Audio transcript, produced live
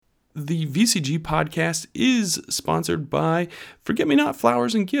The VCG podcast is sponsored by Forget Me Not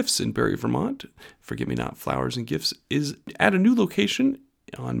Flowers and Gifts in Barrie, Vermont. Forget Me Not Flowers and Gifts is at a new location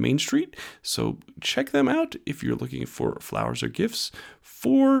on Main Street, so check them out if you're looking for flowers or gifts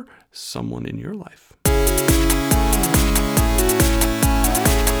for someone in your life.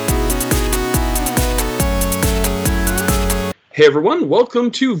 Hey everyone, welcome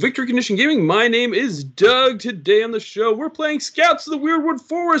to Victory Condition Gaming. My name is Doug. Today on the show, we're playing Scouts of the Wyrdwood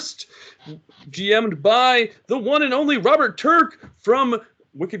Forest, GM'd by the one and only Robert Turk from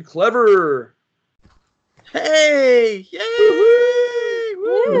Wicked Clever. Hey! Yay!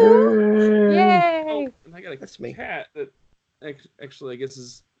 Woo! Yay! Oh, and I got a That's me. cat that actually I guess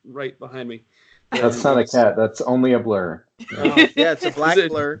is right behind me. That's not a cat. That's only a blur. Yeah, it's a black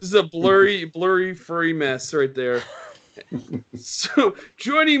blur. This is a blurry, furry mess right there. So,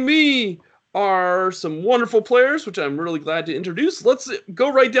 joining me are some wonderful players, which I'm really glad to introduce. Let's go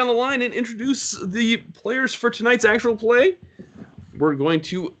right down the line and introduce the players for tonight's actual play. We're going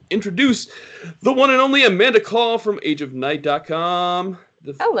to introduce the one and only Amanda Call from ageofnight.com.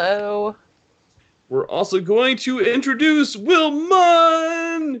 Hello. We're also going to introduce Will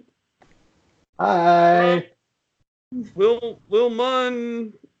Munn. Hi.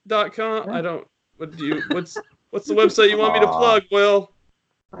 Willmunn.com. I don't. What's the website you want me to plug, Will?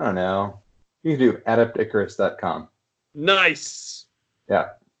 I don't know. You can do adepticarus.com. Nice. Yeah.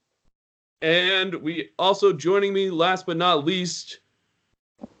 And we also joining me, last but not least,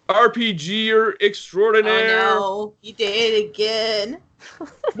 RPGer extraordinaire. Oh no, you did it again.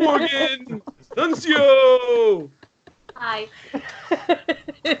 Morgan Nuncio. Hi.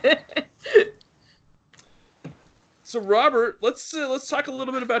 So Robert, let's talk a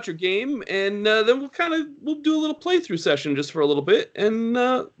little bit about your game, and then we'll do a little playthrough session just for a little bit, and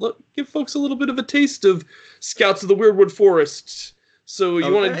give folks a little bit of a taste of Scouts of the Wyrdwood Forest. So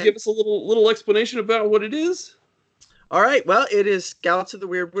you want to give us a little explanation about what it is? All right. Well, it is Scouts of the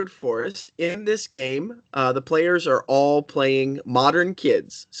Wyrdwood Forest. In this game, the players are all playing modern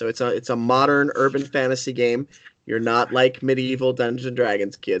kids. So it's a modern urban fantasy game. You're not like medieval Dungeons and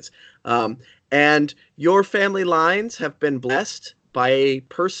Dragons kids. And your family lines have been blessed by a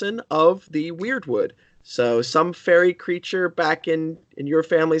person of the Wyrdwood. So some fairy creature back in your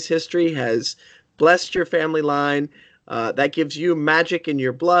family's history has blessed your family line. That gives you magic in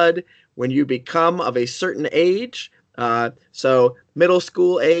your blood when you become of a certain age. So middle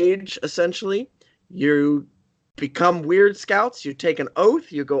school age, essentially. You become Weird Scouts. You take an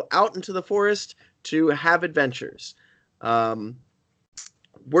oath. You go out into the forest to have adventures.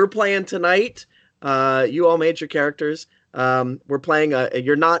 We're playing tonight. You all made your characters. We're playing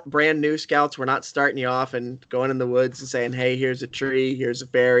you're not brand new Scouts. We're not starting you off and going in the woods and saying, hey, here's a tree, here's a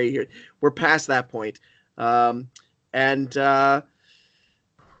fairy. Here. We're past that point. Yeah.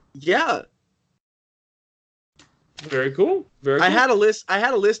 Very cool. Very cool. I had a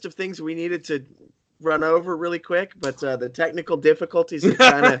list of things we needed to run over really quick, but the technical difficulties have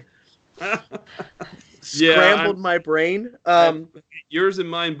kind of scrambled my brain. Yours and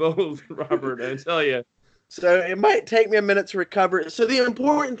mine both, Robert, I tell you. So it might take me a minute to recover. So the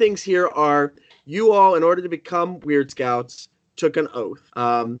important things here are you all, in order to become Weird Scouts, took an oath.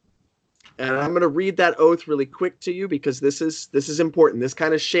 And I'm going to read that oath really quick to you because this is important. This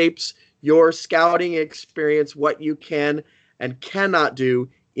kind of shapes your scouting experience, what you can and cannot do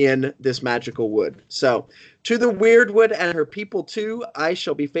in this magical wood. So, to the Wyrdwood and her people too, I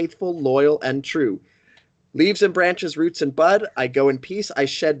shall be faithful, loyal, and true. Leaves and branches, roots and bud, I go in peace, I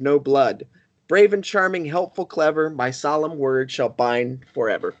shed no blood. Brave and charming, helpful, clever, my solemn word shall bind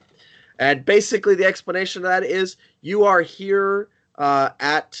forever. And basically the explanation of that is you are here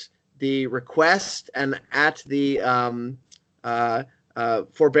at the request and at the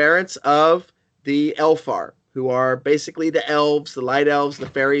forbearance of the Elfar, who are basically the elves, the light elves, the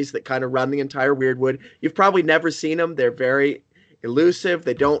fairies that kind of run the entire Wyrdwood. You've probably never seen them. They're very elusive.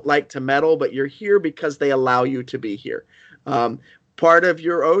 They don't like to meddle, but you're here because they allow you to be here. Part of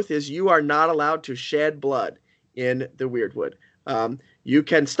your oath is you are not allowed to shed blood in the Wyrdwood. You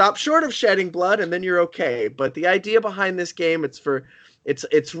can stop short of shedding blood and then you're okay. But the idea behind this game,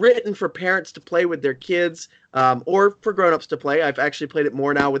 it's written for parents to play with their kids, or for grown-ups to play. I've actually played it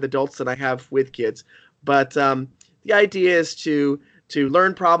more now with adults than I have with kids. But the idea is to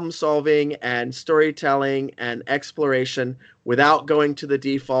learn problem solving and storytelling and exploration without going to the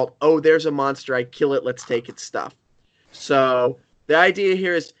default, oh, there's a monster, I kill it, let's take its stuff. So the idea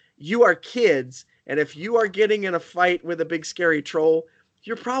here is you are kids, and if you are getting in a fight with a big scary troll,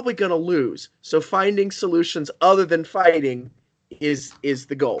 you're probably going to lose. So finding solutions other than fighting is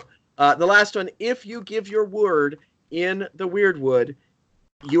the goal. The last one, if you give your word in the Wyrdwood,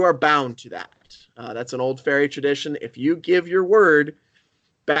 you are bound to that. That's an old fairy tradition. If you give your word,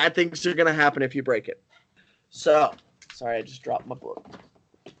 bad things are going to happen if you break it. So, sorry, I just dropped my book.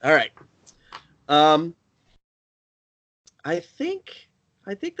 All right. I think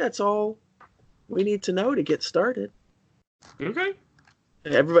that's all we need to know to get started. Okay.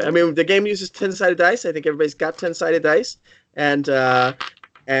 Everybody, I mean, the game uses 10-sided dice. I think everybody's got 10-sided dice, and that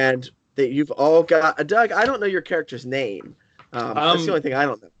you've all got. Doug, I don't know your character's name. That's the only thing I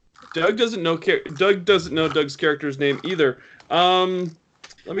don't know. Doug doesn't know Doug's character's name either.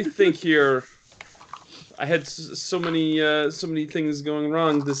 Let me think here. I had so many things going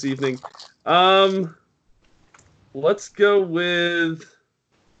wrong this evening. Let's go with,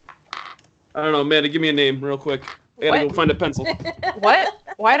 I don't know, Amanda, give me a name real quick. I gotta go find a pencil. What?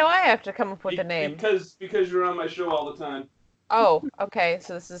 Why do I have to come up with a name? Because you're on my show all the time. Oh, okay.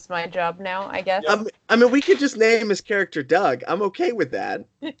 So this is my job now, I guess. I mean, we could just name his character Doug. I'm okay with that.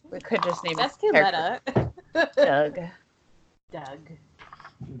 We could just name That's his too character meta. Doug.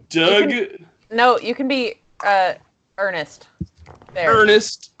 Doug. No, you can be Ernest. There.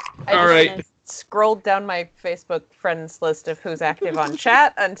 Ernest. All right. Scrolled down my Facebook friends list of who's active on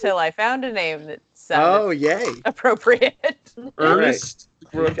chat until I found a name that sounded yay. appropriate. Ernest.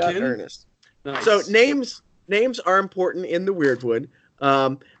 Right. We got Ernest. Nice. So names are important in the Wyrdwood.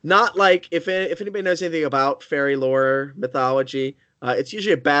 Not like if anybody knows anything about fairy lore, mythology, it's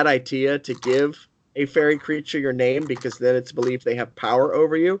usually a bad idea to give a fairy creature your name because then it's believed they have power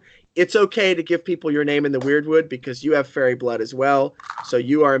over you. It's okay to give people your name in the Wyrdwood because you have fairy blood as well, so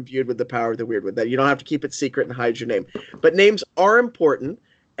you are imbued with the power of the Wyrdwood. That you don't have to keep it secret and hide your name. But names are important,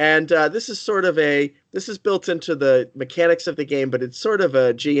 and this is built into the mechanics of the game, but it's sort of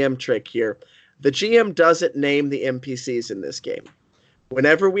a GM trick here. The GM doesn't name the NPCs in this game.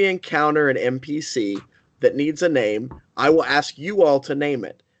 Whenever we encounter an NPC that needs a name, I will ask you all to name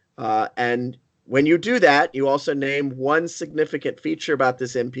it. And when you do that, you also name one significant feature about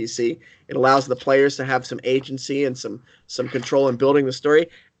this NPC. It allows the players to have some agency and some control in building the story.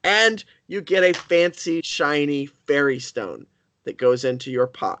 And you get a fancy, shiny fairy stone that goes into your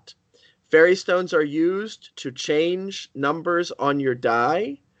pot. Fairy stones are used to change numbers on your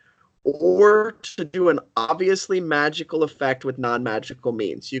die or to do an obviously magical effect with non-magical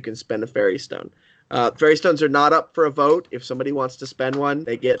means. You can spend a fairy stone. Fairy stones are not up for a vote. If somebody wants to spend one,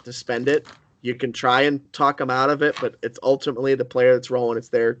 they get to spend it. You can try and talk them out of it, but it's ultimately the player that's rolling. It's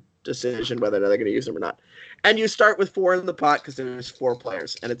their decision whether they're going to use them or not. And you start with 4 in the pot because there's 4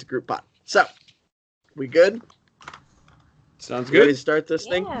 players, and it's a group pot. So, we good? Sounds Ready good. to start this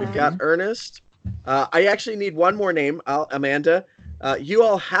thing? Yeah. We've got Ernest. I actually need one more name, Amanda. You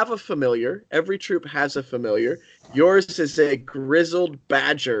all have a familiar. Every troop has a familiar. Yours is a grizzled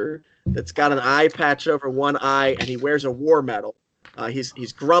badger that's got an eye patch over one eye, and he wears a war medal.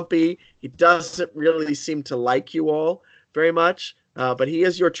 He's grumpy. He doesn't really seem to like you all very much, but he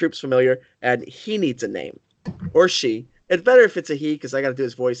is your troop's familiar, and he needs a name. Or she. It's better if it's a he, because I got to do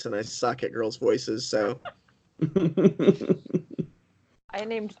his voice, and I suck at girls' voices, so... I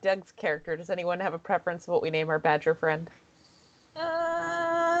named Doug's character. Does anyone have a preference of what we name our badger friend?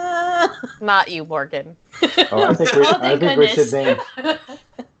 Not you, Morgan. Oh, I think we should goodness.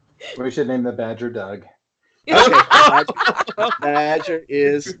 name the badger Doug. Okay, badger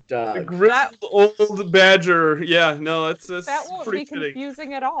is Doug. Grizzled old badger. Yeah, no, that's That won't pretty be fitting.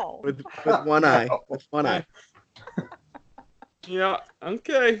 confusing at all. With one eye. With one eye. Yeah,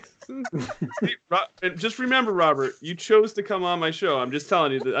 okay. See, and just remember, Robert, you chose to come on my show. I'm just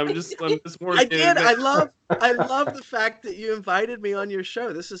telling you that. I'm just warning I you did. that- I love the fact that you invited me on your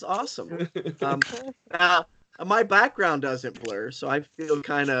show. This is awesome. My background doesn't blur, so I feel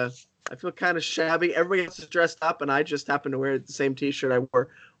kind of shabby. Everybody else is dressed up, and I just happen to wear the same T-shirt I wore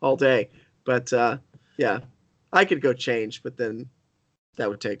all day. But yeah, I could go change, but then that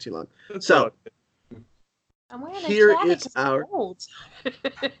would take too long. That's So. all. I'm wearing Here a jacket is 'cause our- it's cold.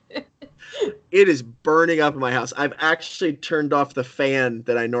 It is burning up in my house. I've actually turned off the fan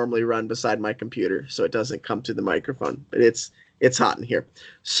that I normally run beside my computer, so it doesn't come to the microphone. But it's hot in here.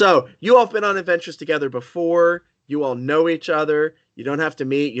 So you all have been on adventures together before. You all know each other. You don't have to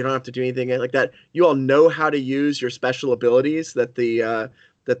meet. You don't have to do anything like that. You all know how to use your special abilities that the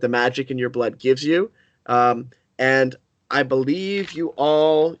magic in your blood gives you. And I believe you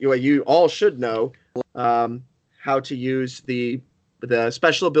all should know how to use the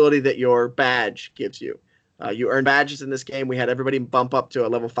special ability that your badge gives you. You earn badges in this game. We had everybody bump up to a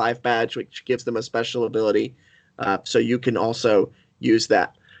level 5 badge, which gives them a special ability. So you can also use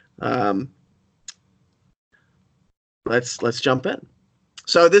that. Let's jump in.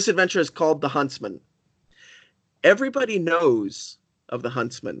 So this adventure is called The Huntsman. Everybody knows of the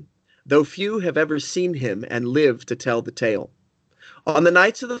huntsman, though few have ever seen him and lived to tell the tale. On the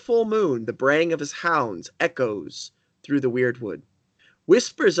nights of the full moon, the braying of his hounds echoes through the Wyrdwood.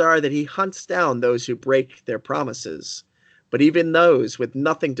 Whispers are that he hunts down those who break their promises, but even those with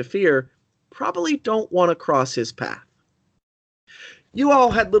nothing to fear probably don't want to cross his path. You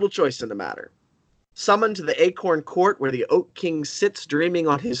all had little choice in the matter. Summoned to the acorn court where the Oak King sits dreaming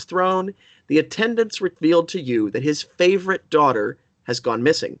on his throne, the attendants revealed to you that his favorite daughter has gone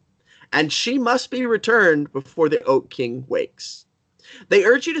missing, and she must be returned before the Oak King wakes. They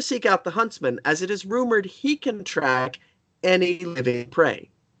urge you to seek out the huntsman, as it is rumored he can track any living prey.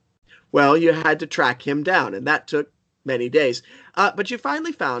 Well, you had to track him down, and that took many days. But you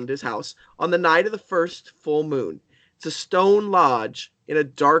finally found his house on the night of the first full moon. It's a stone lodge in a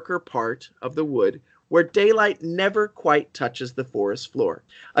darker part of the wood where daylight never quite touches the forest floor.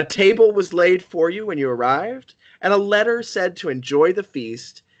 A table was laid for you when you arrived, and a letter said to enjoy the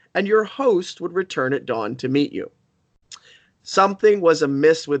feast, and your host would return at dawn to meet you. Something was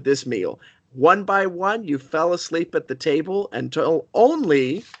amiss with this meal. One by one, you fell asleep at the table until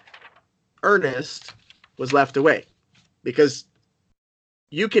only Ernest was left awake. Because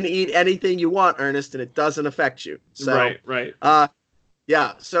you can eat anything you want, Ernest, and it doesn't affect you. So, Right.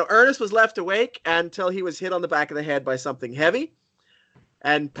 Yeah, so Ernest was left awake until he was hit on the back of the head by something heavy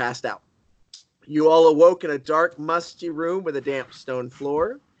and passed out. You all awoke in a dark, musty room with a damp stone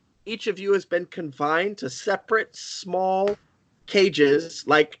floor. Each of you has been confined to separate, small cages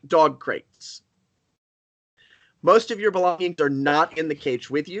like dog crates. Most of your belongings are not in the cage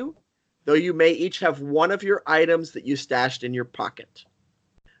with you, though you may each have one of your items that you stashed in your pocket.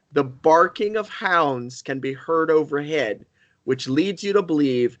 The barking of hounds can be heard overhead, which leads you to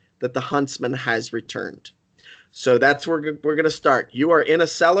believe that the huntsman has returned. So that's where we're going to start. You are in a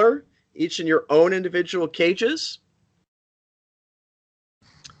cellar, each in your own individual cages.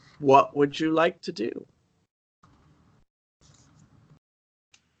 What would you like to do?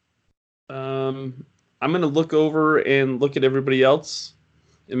 I'm going to look over and look at everybody else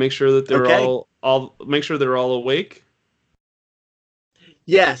and make sure that they're Okay. all make sure they're all awake.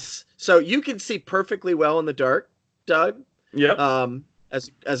 Yes. So you can see perfectly well in the dark, Doug. Yep.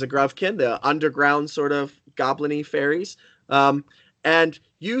 As a Gruvkin, the underground sort of goblin-y fairies. And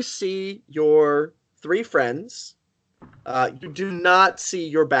you see your three friends. You do not see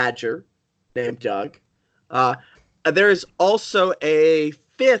your badger named Doug. There is also a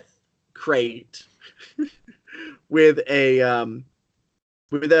fifth crate with a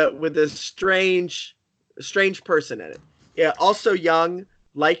strange person in it. Yeah, also young,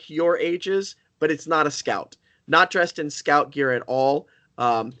 like your ages, but it's not a scout. Not dressed in scout gear at all.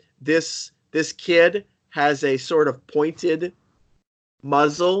 This kid has a sort of pointed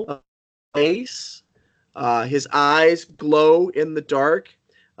muzzle, face. His eyes glow in the dark.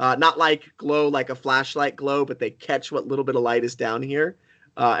 Not like glow like a flashlight glow, but they catch what little bit of light is down here.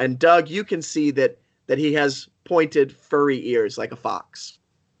 And Doug, you can see that he has pointed furry ears like a fox.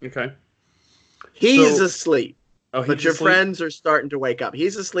 Okay. He's asleep. Oh, but your friends are starting to wake up.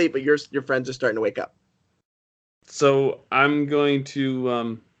 He's asleep, but your friends are starting to wake up. So I'm going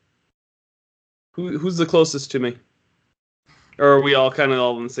to who's the closest to me? Or are we all kind of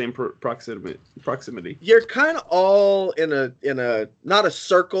all in the same proximity? You're kind of all in a not a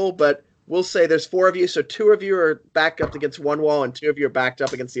circle, but we'll say there's four of you, so two of you are backed up against one wall and two of you are backed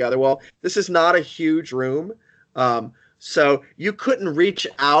up against the other wall. This is not a huge room. So you couldn't reach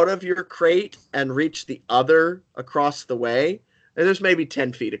out of your crate and reach the other across the way. And there's maybe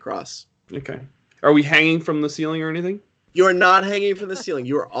 10 feet across. Okay. Are we hanging from the ceiling or anything? You are not hanging from the ceiling.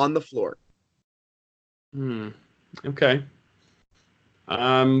 You are on the floor. Okay.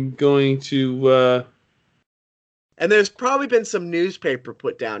 I'm going to... And there's probably been some newspaper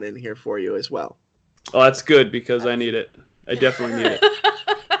put down in here for you as well. Oh, that's good because I need it. I definitely need it.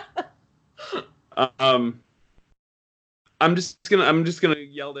 I'm just gonna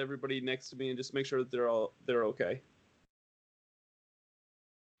yell to everybody next to me and just make sure that they're okay.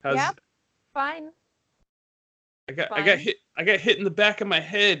 Yep, fine. I got hit in the back of my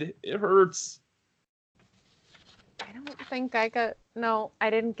head. It hurts. I don't think no,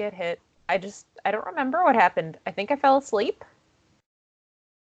 I didn't get hit. I don't remember what happened. I think I fell asleep.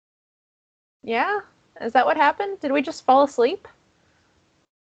 Yeah? Is that what happened? Did we just fall asleep?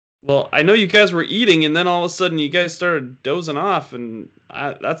 Well, I know you guys were eating, and then all of a sudden you guys started dozing off, and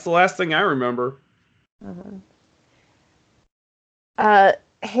that's the last thing I remember.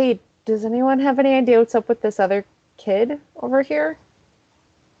 Hey, does anyone have any idea what's up with this other kid over here?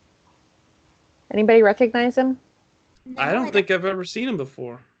 Anybody recognize him? No, I don't think I've ever seen him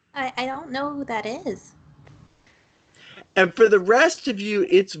before. I don't know who that is. And for the rest of you,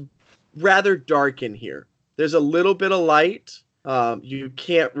 it's rather dark in here. There's a little bit of light. You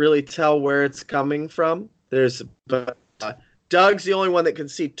can't really tell where it's coming from. But Doug's the only one that can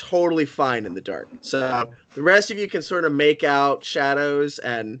see totally fine in the dark. So the rest of you can sort of make out shadows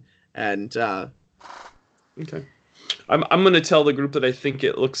and Okay. I'm gonna tell the group that I think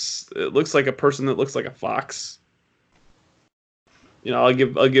it looks like a person that looks like a fox. I'll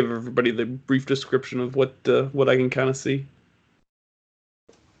give everybody the brief description of what I can kind of see.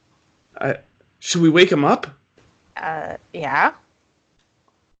 Should we wake him up? Yeah.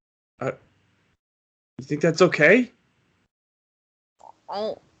 You think that's okay?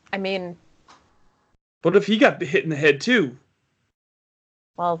 Oh, I mean, What if he got hit in the head too?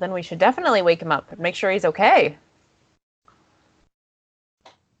 well, then we should definitely wake him up and make sure he's okay.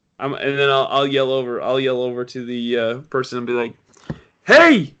 And then I'll yell over to the person and be like,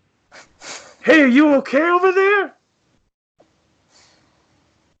 "Hey, are you okay over there?"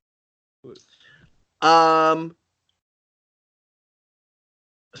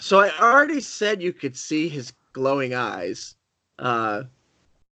 So I already said you could see his glowing eyes.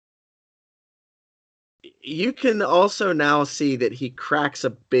 You can also now see that he cracks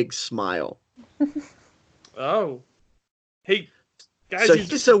a big smile. Oh, hey, guys. So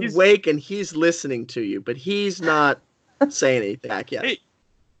he's awake and he's listening to you, but he's not saying anything back yet. Hey,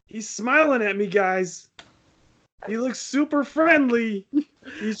 he's smiling at me, guys. He looks super friendly.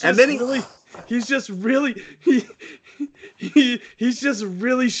 He's just really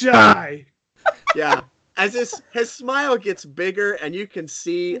shy. Yeah. As his smile gets bigger and you can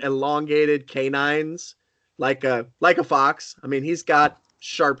see elongated canines like a fox. I mean, he's got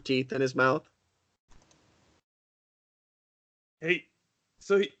sharp teeth in his mouth. Hey,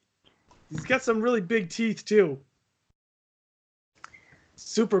 so he's got some really big teeth too.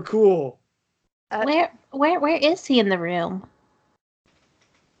 Super cool. Where is he in the room?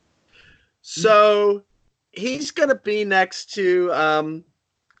 So he's gonna be next to I'm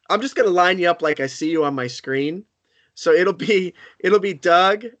just gonna line you up like I see you on my screen. So it'll be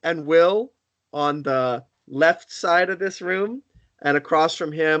Doug and Will on the left side of this room, and across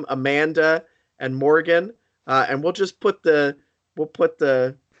from him Amanda and Morgan. And we'll put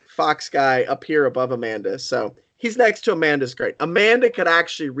the fox guy up here above Amanda. So he's next to Amanda's crate. Amanda could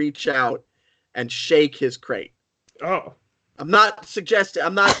actually reach out and shake his crate. Oh. I'm not saying you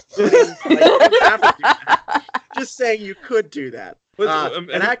have to do that. Just saying you could do that.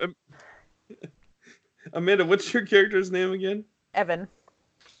 Amanda, what's your character's name again? Evan.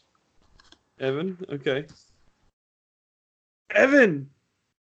 Evan? Okay. Evan!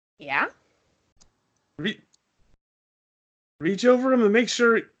 Yeah? Reach over him and make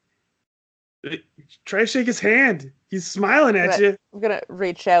sure... Try to shake his hand. He's smiling at you. I'm gonna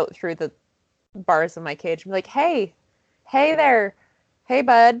reach out through the bars of my cage and be like, hey there. Hey,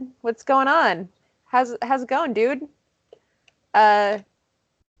 bud. What's going on? How's it going, dude? We're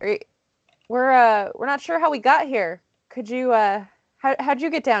not sure how we got here. Could you, how'd you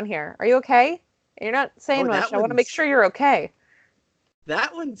get down here? Are you okay? You're not saying much. I want to make sure you're okay.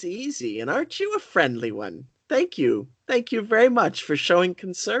 That one's easy, and aren't you a friendly one? Thank you. Thank you very much for showing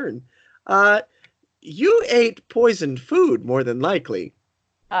concern. You ate poisoned food, more than likely.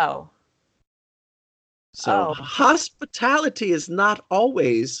 Oh. So hospitality is not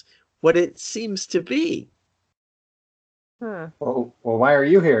always what it seems to be. Well, why are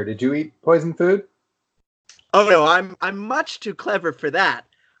you here? Did you eat poison food? Oh no, I'm much too clever for that.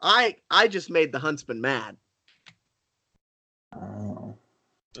 I just made the huntsman mad. Oh.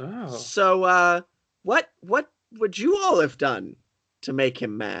 So what would you all have done to make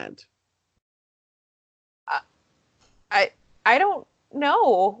him mad? I don't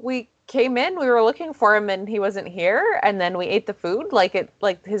know. We came in, we were looking for him, and he wasn't here, and then we ate the food like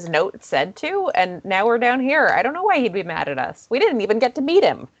his note said to, and now we're down here. I don't know why he'd be mad at us. We didn't even get to meet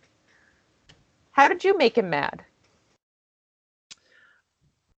him. How did you make him mad?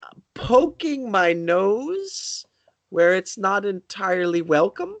 Poking my nose where it's not entirely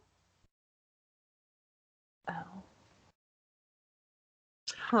welcome. Oh.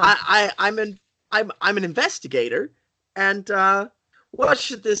 Huh. I'm an investigator, and what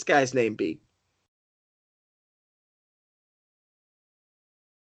should this guy's name be?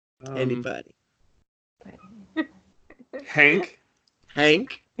 Anybody? Hank?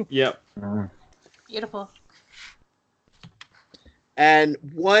 Hank? Yep. Beautiful. And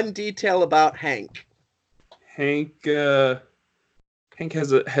one detail about Hank. Hank has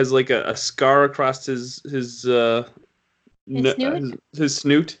like a scar across his snoot? his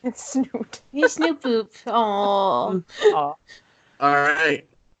snoot. It's Snoot. He's Snoop Boop. Aww. Aw. All right.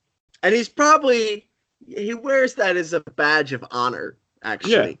 And he's probably, he wears that as a badge of honor,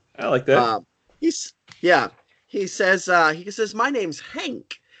 actually. Yeah, I like that. He's He says my name's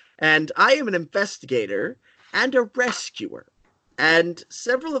Hank, and I am an investigator and a rescuer. And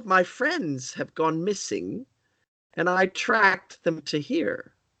several of my friends have gone missing, and I tracked them to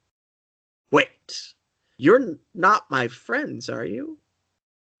here. Wait, you're not my friends, are you?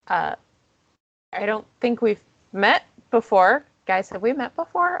 I don't think we've met before. Guys, have we met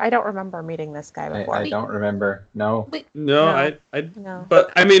before? I don't remember meeting this guy before. I don't remember. No. No, I No.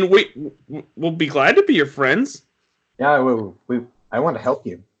 But I mean, we'll be glad to be your friends. Yeah, I want to help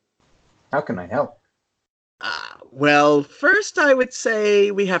you. How can I help? Well, first I would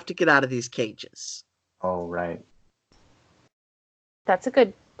say we have to get out of these cages. Oh, right. That's a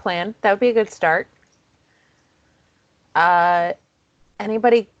good plan. That would be a good start.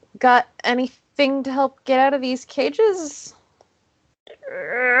 Anybody got anything to help get out of these cages?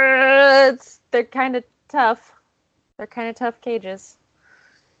 They're kind of tough. They're kind of tough cages.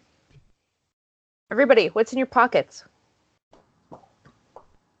 Everybody, what's in your pockets?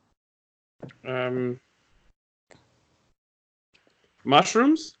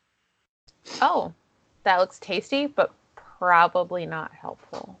 Mushrooms? Oh, that looks tasty, but probably not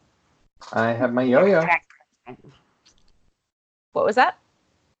helpful. I have my yo-yo. What was that?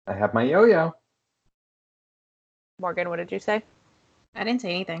 I have my yo-yo. Morgan, what did you say? I didn't say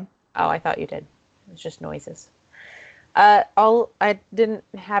anything. Oh, I thought you did. It was just noises. I didn't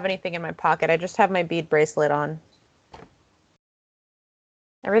have anything in my pocket. I just have my bead bracelet on.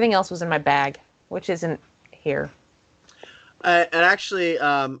 Everything else was in my bag, which isn't here. And actually,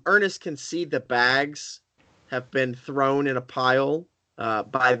 Ernest can see the bags have been thrown in a pile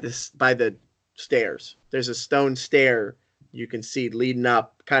by the stairs. There's a stone stair you can see leading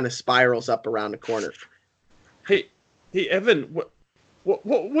up, kind of spirals up around the corner. Hey, Evan,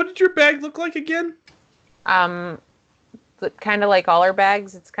 what did your bag look like again? Kind of like all our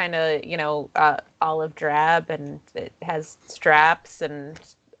bags. It's kind of, olive drab, and it has straps and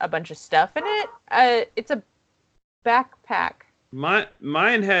a bunch of stuff in it. It's a backpack.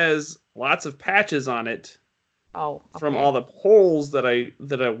 Mine has lots of patches on it. Oh, okay. From all the holes that I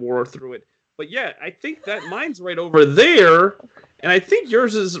wore through it. But yeah, I think that mine's right over there, and I think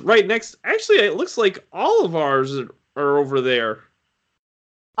yours is right next. Actually, it looks like all of ours are over there.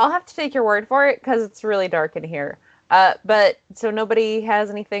 I'll have to take your word for it because it's really dark in here. But so nobody has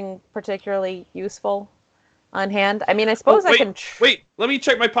anything particularly useful on hand. I mean, I suppose I can. Wait, let me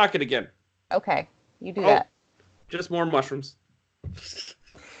check my pocket again. Okay, you do that. Just more mushrooms.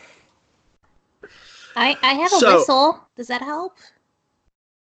 I have a whistle. Does that help?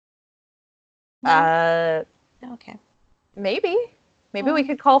 No? Okay. Maybe we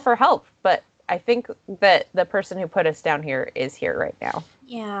could call for help, but I think that the person who put us down here is here right now.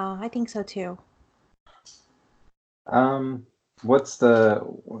 Yeah, I think so too. So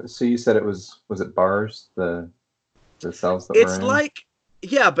you said it was it bars, the cells that It's were in? like,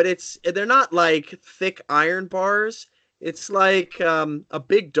 yeah, but they're not like thick iron bars. It's like a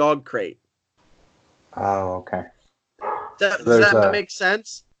big dog crate. Oh, okay. Does that make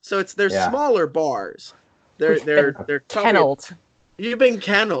sense? So they're smaller bars. They're kennelled. You've been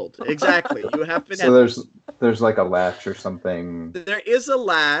kennelled, exactly. You have been. So there's like a latch or something. There is a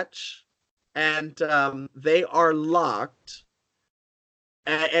latch, and they are locked.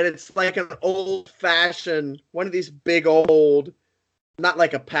 And it's like an old-fashioned, one of these big old, not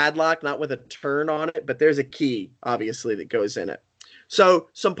like a padlock, not with a turn on it, but there's a key, obviously, that goes in it. So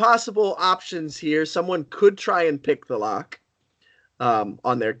some possible options here. Someone could try and pick the lock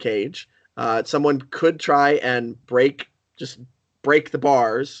on their cage. Someone could try and break the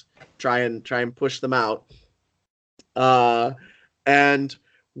bars, try and push them out. And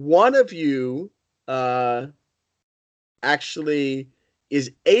one of you actually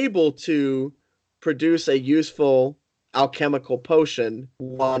is able to produce a useful alchemical potion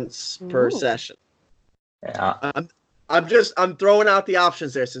once per session. Yeah. I'm throwing out the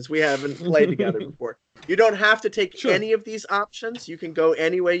options there since we haven't played together before. You don't have to take any of these options. You can go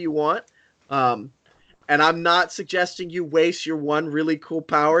any way you want. And I'm not suggesting you waste your one really cool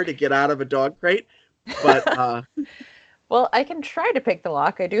power to get out of a dog crate. But well, I can try to pick the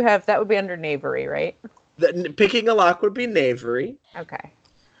lock. I do have that would be under knavery, right? Picking a lock would be knavery. Okay.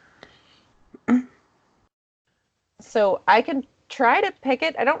 So I can try to pick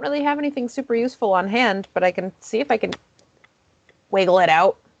it. I don't really have anything super useful on hand, but I can see if I can wiggle it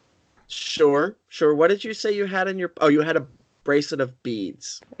out. Sure. What did you say you had in your... Oh, you had a bracelet of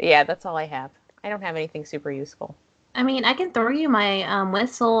beads. Yeah, that's all I have. I don't have anything super useful. I mean, I can throw you my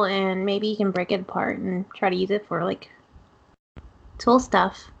whistle, and maybe you can break it apart and try to use it for, like, tool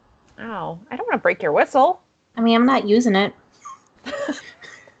stuff. Ow. I don't want to break your whistle. I mean, I'm not using it.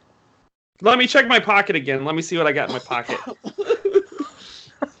 Let me check my pocket again. Let me see what I got in my pocket.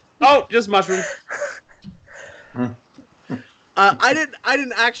 Oh, just mushrooms. I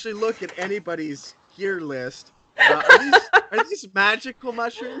didn't actually look at anybody's gear list. Are these magical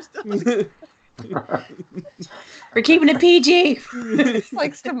mushrooms? We're keeping it PG. He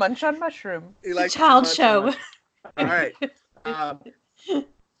likes to munch on mushroom. He likes to Child munch on show. mushrooms. All right.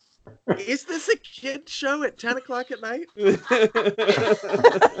 Is this a kid show at 10 o'clock at night?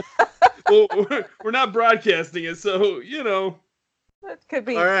 Well, we're not broadcasting it, so, you know. It could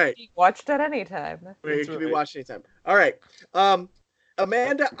be All right. watched at any time. It can be watched anytime. All right.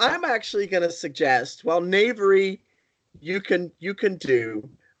 Amanda, I'm actually going to suggest, well, knavery, you can do.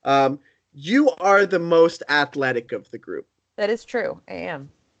 You are the most athletic of the group. That is true. I am.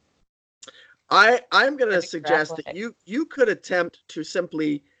 I'm going to suggest that you could attempt to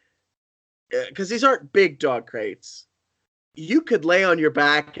simply, because these aren't big dog crates, you could lay on your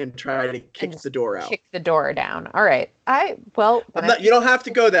back and try to kick the door out. Kick the door down. All right. You don't have to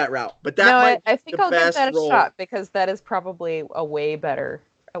go that route, but I think I'll give that a shot because that is probably a way better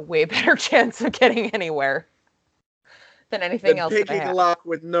chance of getting anywhere than anything else. Picking a lock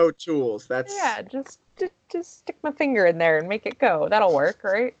with no tools. Just stick my finger in there and make it go. That'll work,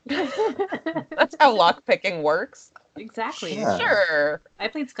 right? That's how lock picking works. Exactly. Yeah. Sure. I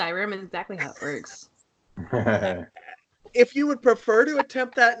played Skyrim and exactly how it works. If you would prefer to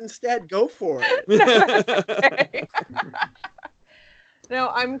attempt that instead, go for it. No,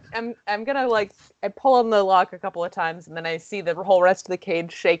 I'm gonna I pull on the lock a couple of times and then I see the whole rest of the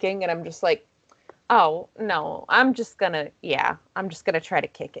cage shaking and I'm just like, oh no, I'm just gonna try to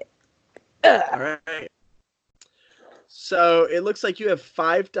kick it. Ugh. All right. So it looks like you have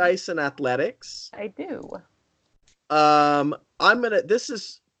 5 dice in athletics. I do. This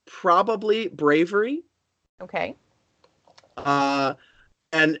is probably bravery. Okay. And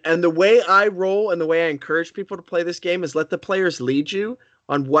the way I roll and the way I encourage people to play this game is let the players lead you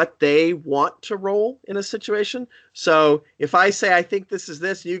on what they want to roll in a situation. So if I say, I think this is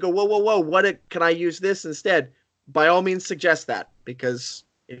this, and you go, whoa, can I use this instead? By all means, suggest that, because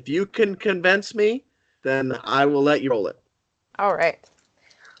if you can convince me, then I will let you roll it. All right.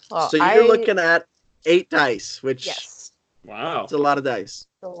 Well, so you're looking at 8 dice, which wow, it's a lot of dice.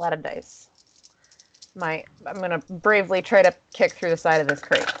 It's a lot of dice. I'm going to bravely try to kick through the side of this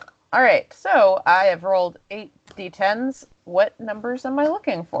crate. All right, so I have rolled 8 d10s. What numbers am I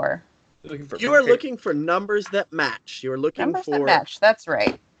looking for? You are looking for numbers that match. You are looking numbers for that match. That's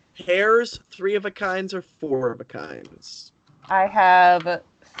right. Pairs, 3 of a kinds, or 4 of a kinds. I have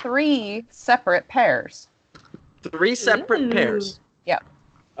 3 separate pairs. 3 separate pairs. Yep.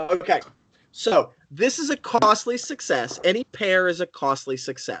 Okay. So this is a costly success. Any pair is a costly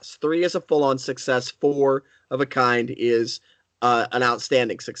success. 3 is a full-on success. 4 of a kind is an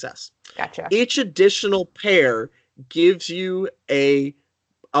outstanding success. Gotcha. Each additional pair gives you a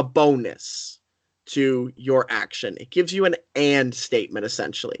bonus to your action. It gives you an and statement,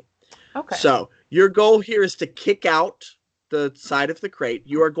 essentially. Okay. So your goal here is to kick out the side of the crate.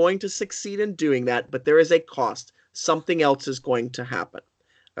 You are going to succeed in doing that, but there is a cost. Something else is going to happen.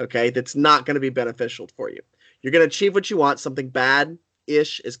 Okay, that's not going to be beneficial for you. You're going to achieve what you want. Something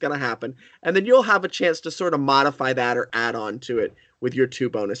bad-ish is going to happen. And then you'll have a chance to sort of modify that or add on to it with your 2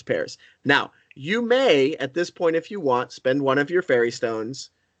 bonus pairs. Now, you may, at this point, if you want, spend one of your fairy stones,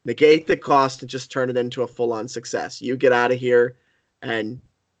 negate the cost, and just turn it into a full-on success. You get out of here, and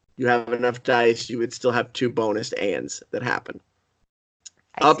you have enough dice, you would still have 2 bonus ands that happen.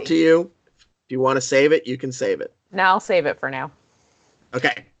 Up to you. If you want to save it, you can save it. No, I'll save it for now.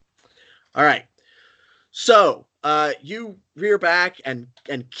 Okay. All right. So you rear back and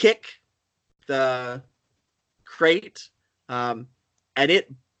kick the crate, and it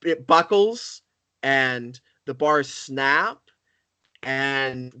buckles, and the bars snap,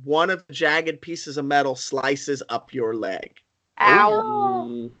 and one of the jagged pieces of metal slices up your leg.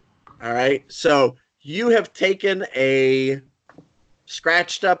 Ow! All right. So you have taken a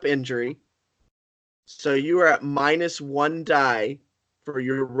scratched up injury. So you are at -1 die for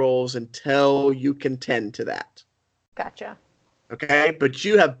your rolls until you can tend to that. Gotcha. Okay, but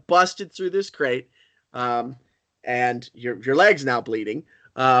you have busted through this crate, and your leg's now bleeding,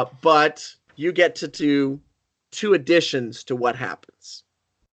 but you get to do 2 additions to what happens.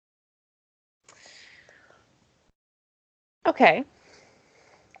 Okay.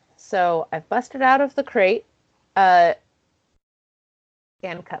 So I've busted out of the crate, and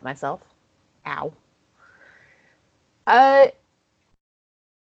cut myself. Ow.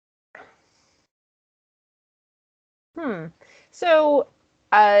 So,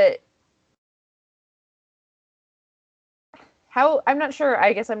 I'm not sure.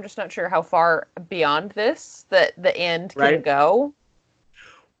 I guess I'm just not sure how far beyond this that the and can Right. go.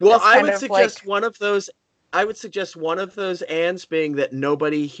 Well, Just I kind would of suggest like- one of those. I would suggest one of those ands being that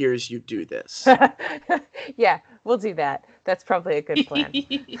nobody hears you do this. Yeah, we'll do that. That's probably a good plan.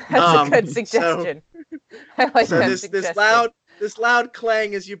 That's a good suggestion. I like So that this suggestion. this loud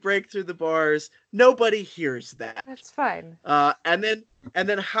clang as you break through the bars. Nobody hears that. That's fine. And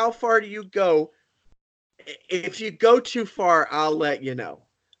then how far do you go? If you go too far, I'll let you know.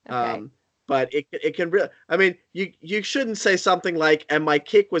 Okay. But it can really. I mean, you shouldn't say something like, "And my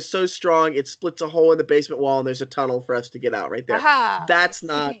kick was so strong it splits a hole in the basement wall, and there's a tunnel for us to get out right there." Aha! That's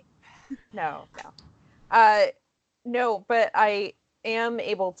not. No. No, but I am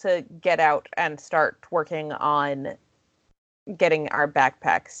able to get out and start working on getting our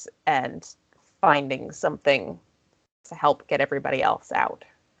backpacks and finding something to help get everybody else out.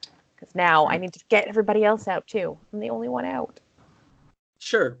 Because now I need to get everybody else out too. I'm the only one out.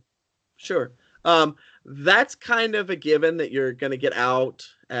 Sure. That's kind of a given that you're going to get out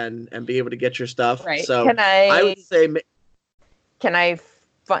and be able to get your stuff. Right. So Can I would say, can I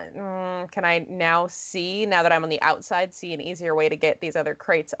now see, now that I'm on the outside, see an easier way to get these other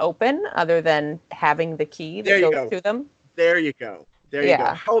crates open other than having the key that goes to them? There you go. You go.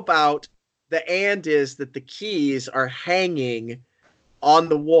 How about the and is that the keys are hanging on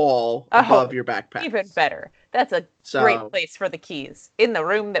the wall above your backpack? Even better. That's a great place for the keys, in the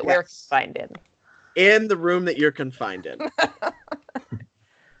room that we're confined in. In the room that you're confined in. All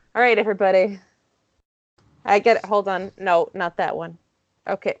right, everybody. I get it. Hold on. No, not that one.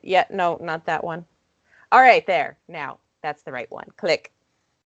 Okay. Yeah, no, not that one. All right, there. Now, that's the right one. Click.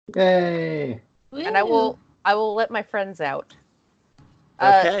 Yay! And I will let my friends out.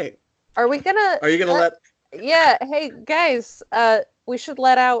 Okay. Are you gonna let? Yeah. Hey, guys. We should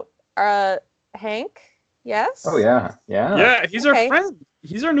let out Hank. Yes. Oh yeah. Yeah, he's our friend.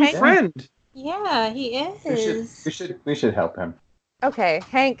 He's our new friend. Yeah, he is. We should help him. Okay,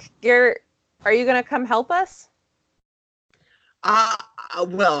 Hank, are you gonna come help us?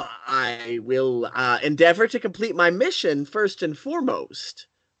 Well, I will endeavor to complete my mission first and foremost.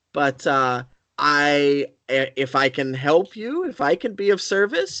 But if I can help you, if I can be of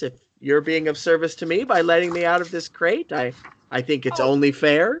service, if you're being of service to me by letting me out of this crate, I think it's only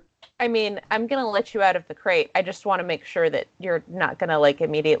fair. I mean, I'm gonna let you out of the crate. I just want to make sure that you're not gonna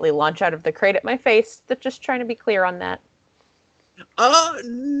immediately launch out of the crate at my face. Just trying to be clear on that.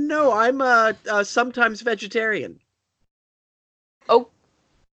 No, I'm sometimes vegetarian. Oh,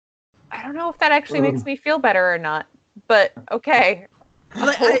 I don't know if that actually makes me feel better or not, but okay.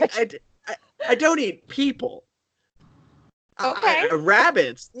 I don't eat people. Okay.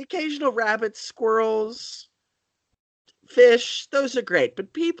 Rabbits, the occasional rabbits, squirrels, fish, those are great.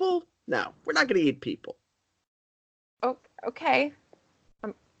 But people, no, we're not going to eat people. Oh, okay.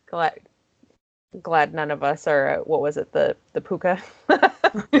 I'm glad none of us are, what was it, the puka?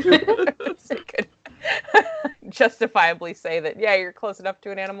 So could justifiably say that, yeah, you're close enough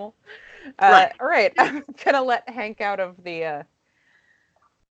to an animal. Right. All right, I'm going to let Hank out of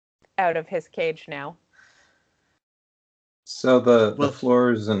his cage now. So the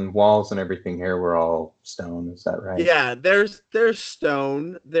floors and walls and everything here were all stone, is that right? Yeah, there's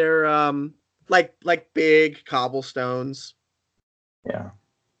stone. They're like big cobblestones. Yeah.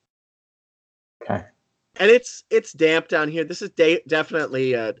 Okay. And it's damp down here. This is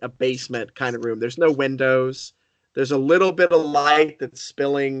definitely a basement kind of room. There's no windows. There's a little bit of light that's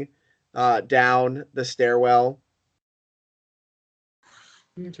spilling down the stairwell.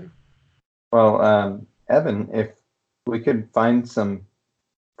 Well, Evan, if we could find some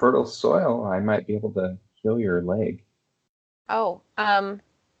fertile soil, I might be able to heal your leg. Oh,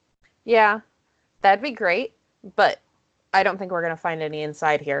 yeah, that'd be great, but I don't think we're going to find any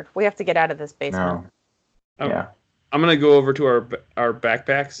inside here. We have to get out of this basement. No. Yeah. I'm going to go over to our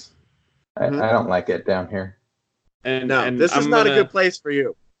backpacks. I don't like it down here. And this is not a good place for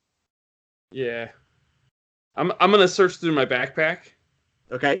you. Yeah. I'm going to search through my backpack.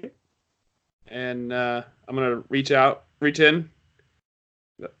 Okay. And I'm going to reach in.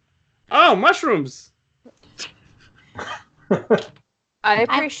 Oh, mushrooms! I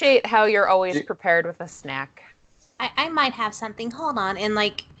appreciate how you're always prepared with a snack. I might have something. Hold on. And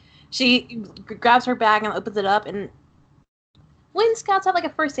she grabs her bag and opens it up. And wouldn't scouts have a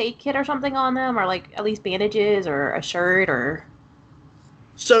first aid kit or something on them, or at least bandages or a shirt or?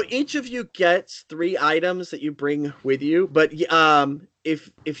 So each of you gets 3 items that you bring with you, but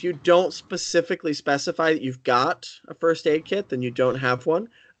if you don't specifically specify that you've got a first aid kit, then you don't have one.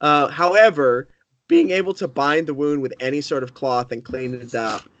 However, being able to bind the wound with any sort of cloth and clean it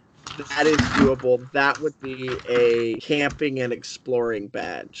up That is doable. That would be a camping and exploring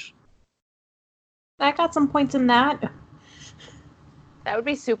badge. I got some points in that. That would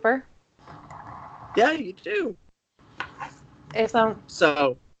be super. Yeah, you do.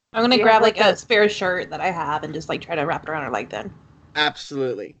 So I'm gonna grab like a spare shirt that I have and just like try to wrap it around her leg then.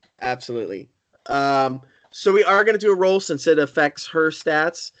 Absolutely. So we are going to do a roll since it affects her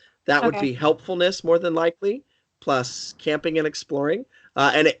stats. That would be helpfulness more than likely, plus camping and exploring.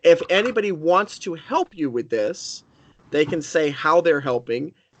 And if anybody wants to help you with this, they can say how they're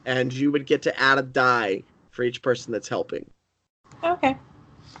helping, and you would get to add a die for each person that's helping. Okay.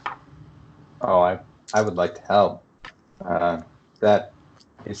 Oh, I would like to help.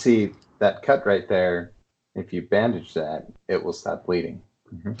 You see that cut right there, if you bandage that, it will stop bleeding.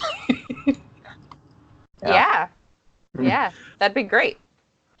 Mm-hmm. Yeah, that'd be great.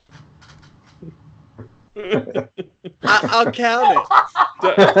 I'll count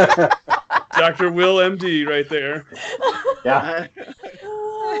it. Dr. Will MD right there. Yeah.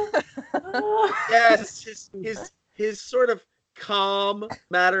 Yes, his sort of calm,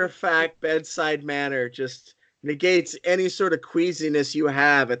 matter-of-fact bedside manner just negates any sort of queasiness you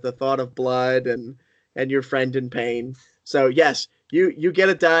have at the thought of blood and your friend in pain. So yes, you get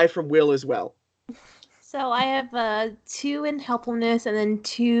a die from Will as well. So I have 2 in helpfulness and then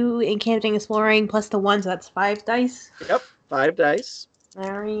 2 in camping exploring plus the 1, so that's 5 dice. Yep, 5 dice.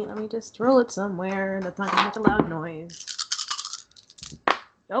 All right, let me just roll it somewhere. That's not gonna make a loud noise.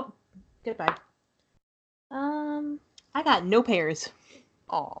 Nope. Goodbye. I got no pairs.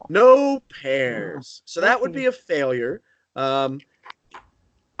 Oh. No pairs. So that would be a failure. It's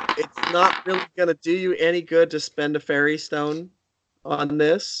not really gonna do you any good to spend a fairy stone on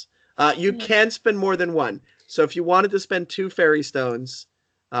this. You can spend more than 1. So if you wanted to spend 2 fairy stones,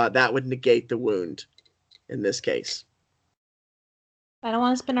 that would negate the wound in this case. I don't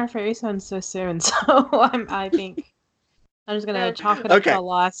want to spend our fairy stones so soon, so I think I'm just gonna chalk it up to a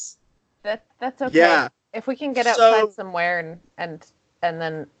loss. That's okay. Yeah. If we can get outside somewhere and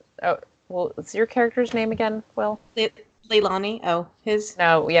then what's your character's name again, Will? Leilani. Oh, his.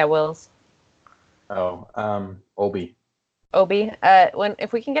 No, yeah, Will's. Oh, Obi. Obi.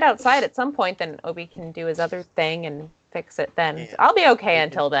 If we can get outside at some point, then Obi can do his other thing and fix it then. Yeah. I'll be okay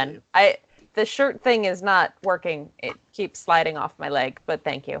until then. The shirt thing is not working. It keeps sliding off my leg, but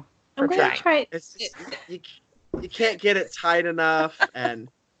thank you for trying. You can't get it tight enough, and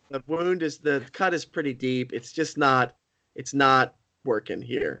the cut is pretty deep. It's just not working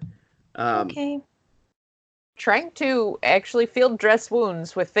here. Okay. Trying to actually field dress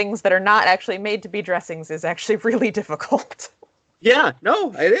wounds with things that are not actually made to be dressings is actually really difficult. Yeah,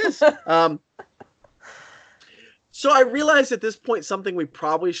 no, it is. So I realized at this point something we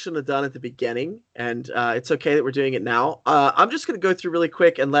probably shouldn't have done at the beginning, and it's okay that we're doing it now. I'm just going to go through really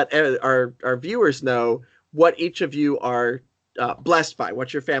quick and let our viewers know what each of you are blessed by,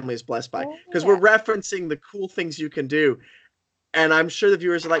 what your family is blessed by, because we're referencing the cool things you can do. And I'm sure the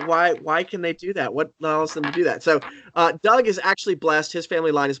viewers are like, why can they do that? What allows them to do that? So Doug is actually blessed. His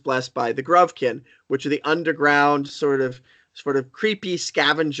family line is blessed by the Grovkin, which are the underground sort of creepy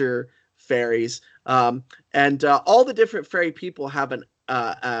scavenger fairies. And all the different fairy people have an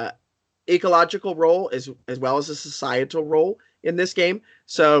ecological role as well as a societal role in this game.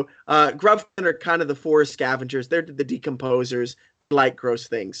 So Grovkin are kind of the forest scavengers. They're the decomposers, like gross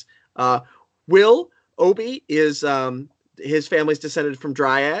things. Obi is... his family's descended from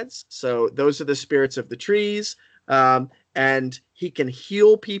dryads, so those are the spirits of the trees, and he can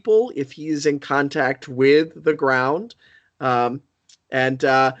heal people if he's in contact with the ground. And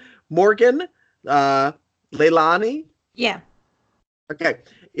Morgan, Leilani, okay,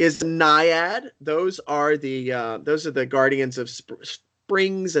 is naiad. Those are the guardians of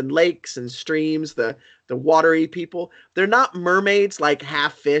springs and lakes and streams, the watery people. They're not mermaids, like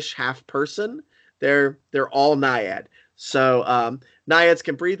half fish, half person. They're all naiad. So naiads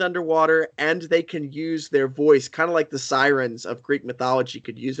can breathe underwater, and they can use their voice, kind of like the sirens of Greek mythology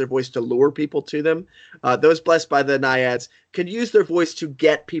could use their voice to lure people to them. Those blessed by the naiads can use their voice to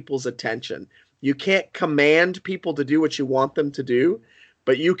get people's attention. You can't command people to do what you want them to do,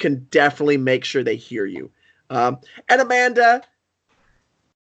 but you can definitely make sure they hear you. And Amanda,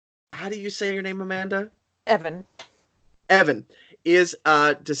 how do you say your name, Amanda? Evan is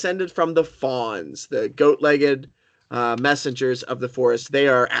descended from the fawns, the goat-legged messengers of the forest. They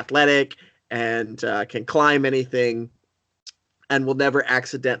are athletic and can climb anything and will never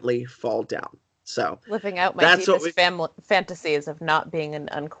accidentally fall down. So living out my deepest fantasies of not being an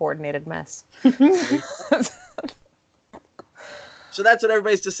uncoordinated mess. So that's what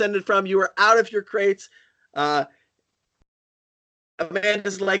everybody's descended from. You are out of your crates.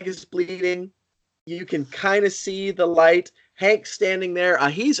 Amanda's leg is bleeding. You can kind of see the light. Hank's standing there.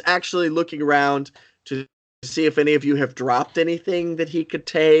 He's actually looking around to see if any of you have dropped anything that he could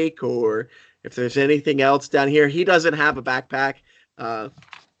take, or if there's anything else down here. He doesn't have a backpack,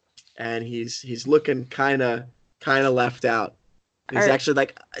 and he's looking kind of left out. He's actually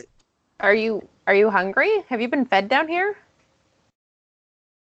like, Are you hungry? Have you been fed down here?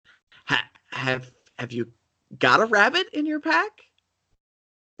 have you got a rabbit in your pack?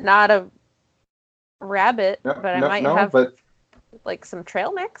 Not a rabbit, No, but I might have but like some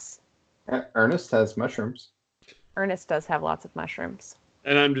trail mix. Ernest has mushrooms. Ernest does have lots of mushrooms.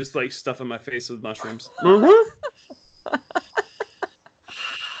 And I'm just like stuffing my face with mushrooms.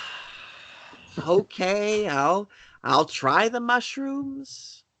 Okay, I'll try the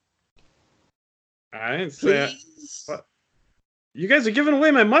mushrooms. I didn't say. Please. What? You guys are giving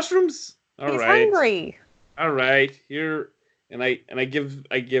away my mushrooms. All He's right. hungry. All right. Here, and I give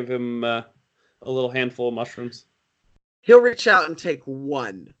him a little handful of mushrooms. He'll reach out and take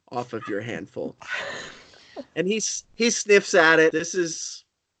one off of your handful. And he sniffs at it. This is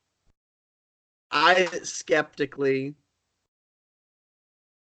skeptically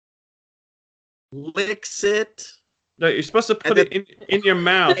licks it. No, you're supposed to put it in your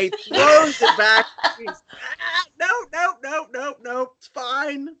mouth. He throws it back. No, it's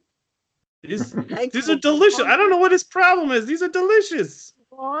fine. These are delicious. I don't know what his problem is. These are delicious.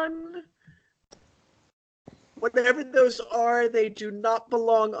 One. Whatever those are, they do not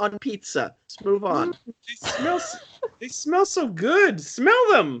belong on pizza. Let's move on. They smell so good.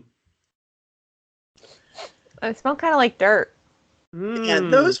 Smell them. They smell kind of like dirt.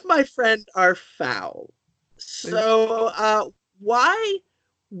 And those, my friend, are foul. So, why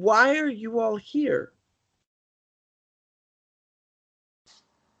are you all here?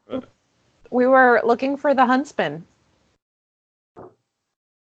 We were looking for the huntsman.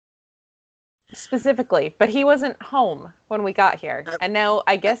 Specifically, but he wasn't home when we got here. And now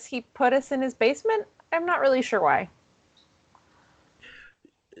I guess he put us in his basement? I'm not really sure why.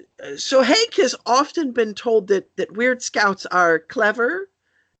 So Hank has often been told that weird scouts are clever.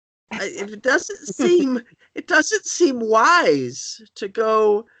 It doesn't seem wise to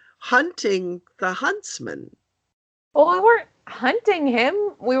go hunting the huntsman. Well, we weren't hunting him.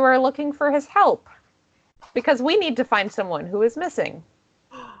 We were looking for his help. Because we need to find someone who is missing.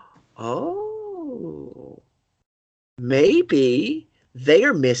 Oh. Maybe they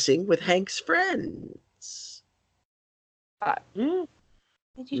are missing with Hank's friends.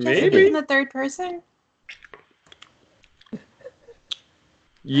 Did you just Maybe. speak in the third person?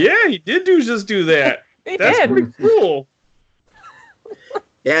 Yeah, he did just do that. He That's did. pretty cool.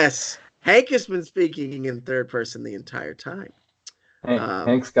 Yes. Hank has been speaking in third person the entire time.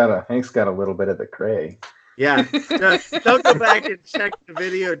 Hank's got a little bit of the cray. Yeah. Don't go back and check the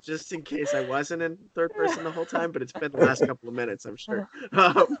video just in case I wasn't in third person the whole time, but it's been the last couple of minutes, I'm sure.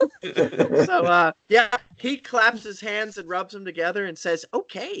 Yeah, he claps his hands and rubs them together and says,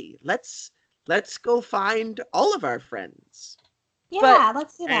 "Okay, let's go find all of our friends." Yeah,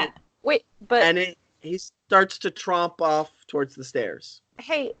 let's do that. Wait, but And he starts to tromp off towards the stairs.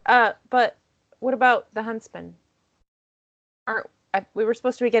 hey, but what about the huntsman? We were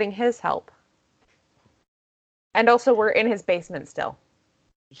supposed to be getting his help. And also, we're in his basement still.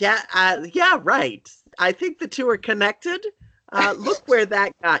 Yeah, right. I think the two are connected. Look where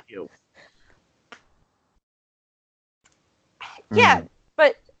that got you. Yeah,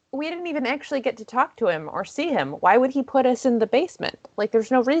 but we didn't even actually get to talk to him or see him. Why would he put us in the basement? Like,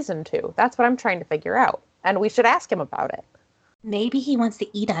 there's no reason to. That's what I'm trying to figure out. And we should ask him about it. Maybe he wants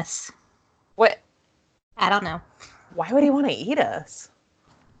to eat us. What? I don't know. Why would he want to eat us?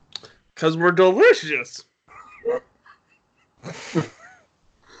 Because we're delicious.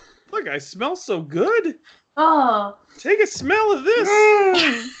 Look, I smell so good. Oh. Take a smell of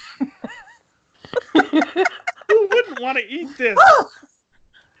this. Who wouldn't want to eat this?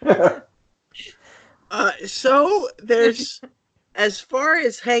 So there's, as far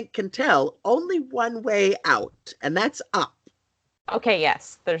as Hank can tell, only one way out, and that's up. Okay,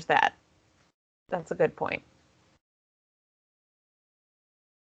 yes, there's that. That's a good point.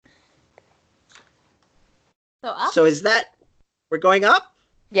 So is that, we're going up?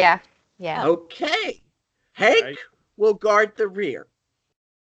 Yeah. Okay. Hank Right. will guard the rear.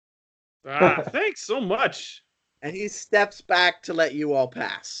 Thanks so much. And he steps back to let you all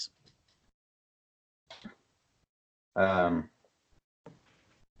pass. I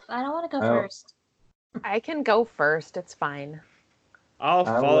don't want to go Oh. first. I can go first. It's fine. I'll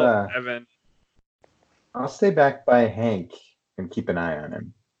follow Evan. I'll stay back by Hank and keep an eye on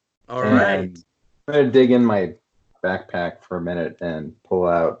him. All And right. I'm gonna dig in my backpack for a minute and pull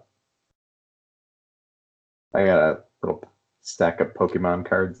out. I got a little stack of Pokemon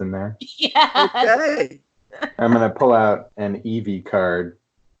cards in there. Yeah. Okay. I'm gonna pull out an Eevee card.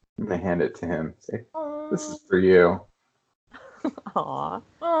 I'm gonna hand it to him. Say, "This is for you." Aw.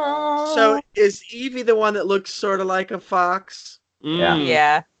 So is Evie the one that looks sort of like a fox? Yeah.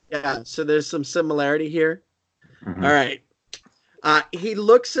 Yeah. Yeah. So there's some similarity here. Mhm. All right. He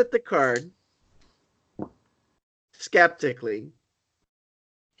looks at the card skeptically.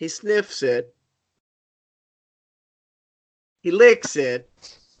 He sniffs it. He licks it.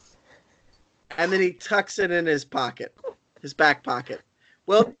 And then he tucks it in his pocket, his back pocket.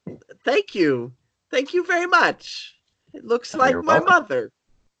 Well, thank you. Thank you very much. It looks like You're my welcome. mother.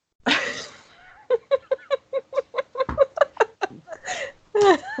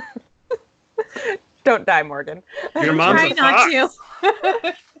 Don't die, Morgan. Your mom's Try a not fox.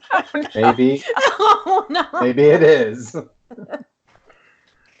 to. Maybe, Oh no. maybe it is.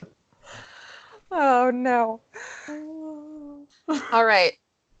 Oh no. All right.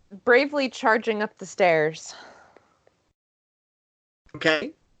 Bravely charging up the stairs.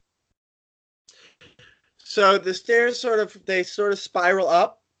 Okay. So the stairs sort of spiral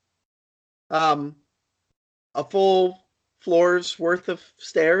up. A full floor's worth of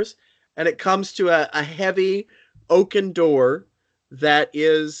stairs, and it comes to a heavy oaken door that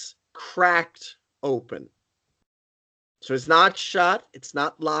is cracked open. So it's not shut, it's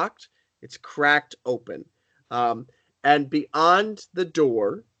not locked, it's cracked open. And beyond the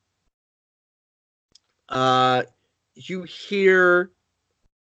door, you hear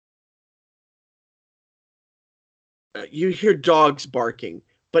dogs barking,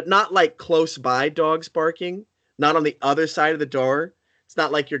 but not like close by dogs barking, not on the other side of the door. It's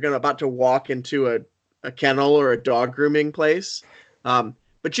not like you're about to walk into a kennel or a dog grooming place.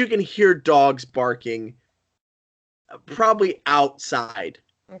 But you can hear dogs barking probably outside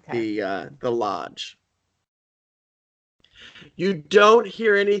Okay. the lodge. You don't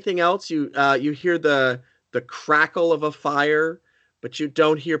hear anything else. You hear the crackle of a fire, but you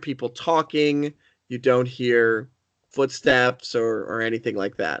don't hear people talking. You don't hear footsteps or anything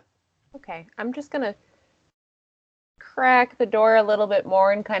like that. Okay. I'm just gonna crack the door a little bit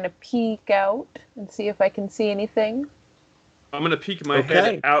more and kind of peek out and see if I can see anything. I'm gonna peek my Okay.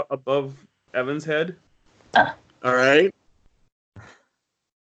 head out above Evan's head. All right. Do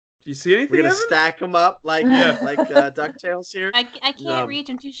you see anything, We're gonna Evan? stack them up like Yeah. DuckTales here. I can't Um, reach.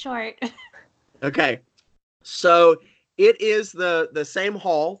 I'm too short. Okay. So it is the same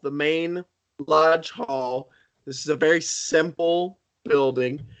hall, the main lodge hall. This is a very simple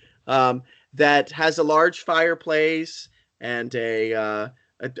building that has a large fireplace and a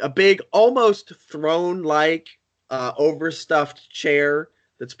big, almost throne-like overstuffed chair.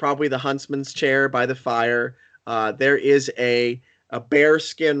 That's probably the huntsman's chair by the fire. There is a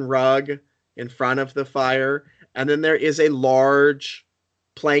bearskin rug in front of the fire, and then there is a large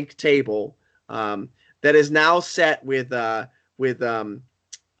plank table that is now set with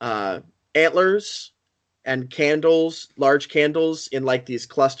antlers and candles, large candles in like these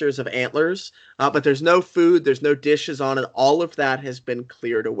clusters of antlers. But there's no food, there's no dishes on it. All of that has been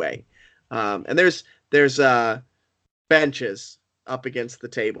cleared away, and there's benches up against the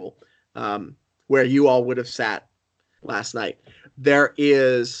table where you all would have sat last night. There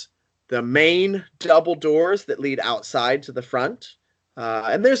is the main double doors that lead outside to the front.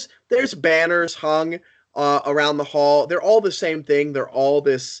 And there's banners hung around the hall. They're all the same thing. They're all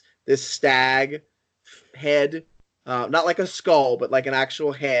this stag head, not like a skull, but like an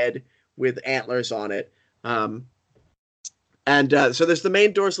actual head with antlers on it. So there's the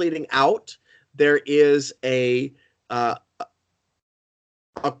main doors leading out. There is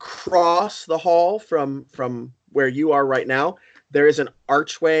across the hall from where you are right now. There is an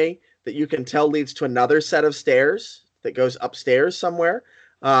archway that you can tell leads to another set of stairs that goes upstairs somewhere.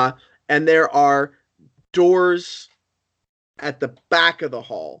 And there are doors at the back of the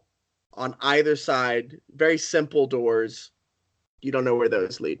hall on either side. Very simple doors. You don't know where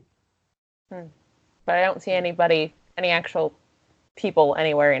those lead. But I don't see any actual people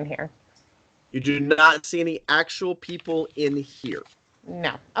anywhere in here. You do not see any actual people in here.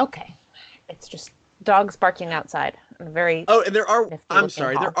 No. Okay. It's just dogs barking outside. Very. Oh, and there are, nifty I'm looking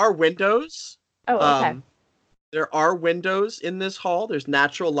sorry, hall. there are windows. Oh, okay. There are windows in this hall. There's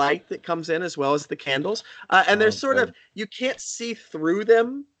natural light that comes in as well as the candles. And they're sort of, you can't see through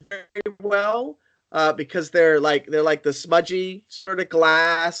them very well because they're like the smudgy sort of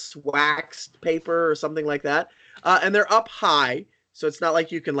glass, waxed paper or something like that. And they're up high, so it's not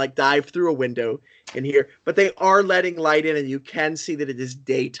like you can like dive through a window in here. But they are letting light in, and you can see that it is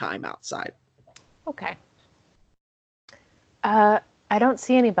daytime outside. Okay. I don't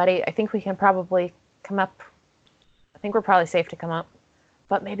see anybody. I think we can probably come up. I think we're probably safe to come up.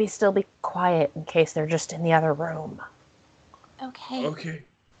 But maybe still be quiet in case they're just in the other room. Okay. Okay.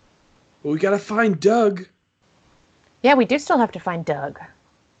 Well, we gotta find Doug. Yeah, we do still have to find Doug.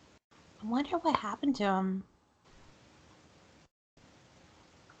 I wonder what happened to him.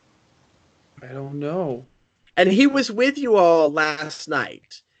 I don't know. And he was with you all last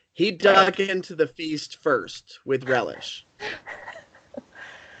night. He dug into the feast first with relish.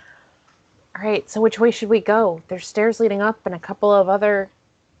 All right, so which way should we go? There's stairs leading up and a couple of other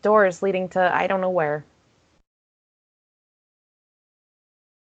doors leading to I don't know where.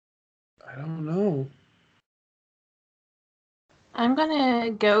 I don't know. I'm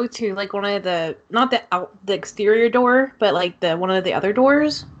gonna go to like one of the the exterior door, but like the one of the other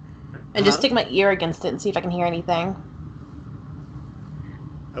doors, and just stick my ear against it and see if I can hear anything.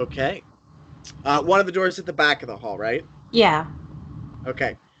 Okay. One of the doors at the back of the hall, right? Yeah.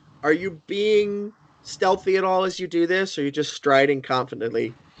 Okay. Are you being stealthy at all as you do this, or are you just striding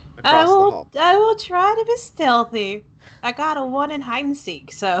confidently across the hall? I will try to be stealthy. I got a 1 in hide and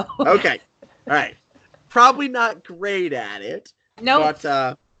seek, so. Okay. All right. Probably not great at it. Nope.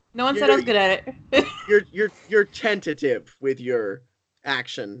 But no one said I was good at it. you're tentative with your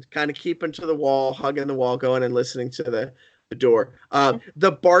action, kind of keeping to the wall, hugging the wall, going and listening to the door.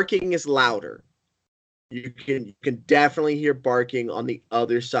 The barking is louder. You can definitely hear barking on the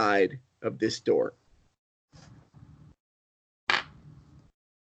other side of this door.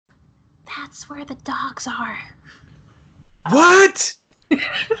 That's where the dogs are. What?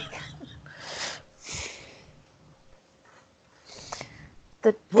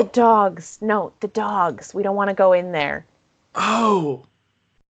 The dogs. No, the dogs. We don't want to go in there. Oh.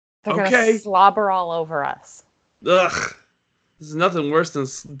 They're Okay. gonna slobber all over us. Ugh. There's nothing worse than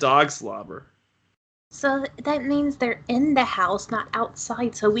dog slobber. So that means they're in the house, not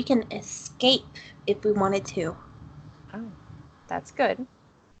outside, so we can escape if we wanted to. Oh, that's good.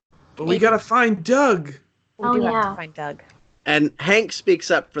 But we gotta find Doug. We Oh, do have yeah. to find Doug. And Hank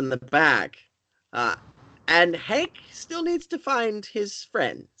speaks up from the back. And Hank still needs to find his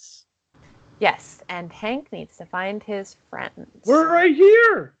friends. Yes, and Hank needs to find his friends. We're right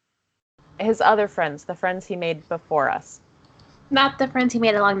here. His other friends, the friends he made before us. Not the friends he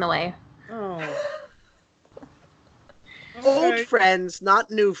made along the way. Oh. Old Okay. friends, not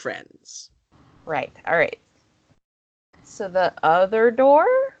new friends. Right, all right. So the other door?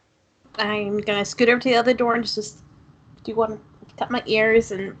 I'm gonna scoot over to the other door and just do one, tap my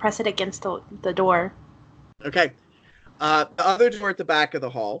ears and press it against the door. Okay. The other door at the back of the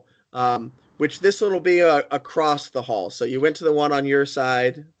hall, which this one will be across the hall. So you went to the one on your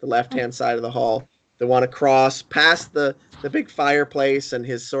side, the left-hand side of the hall, the one across, past the big fireplace and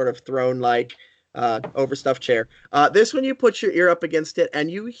his sort of throne-like overstuffed chair. This one you put your ear up against it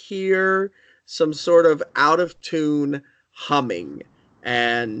and you hear some sort of out-of-tune humming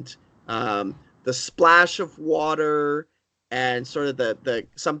and the splash of water and sort of the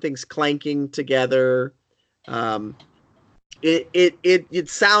something's clanking together. It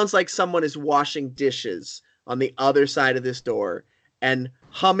sounds like someone is washing dishes on the other side of this door and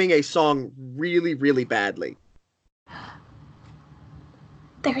humming a song really, really badly.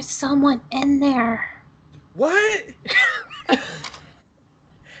 There's someone in there. What?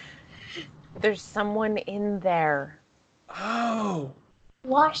 There's someone in there. Oh.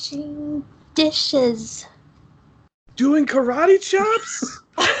 Washing dishes. Doing karate chops?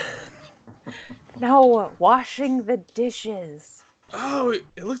 No, washing the dishes. Oh,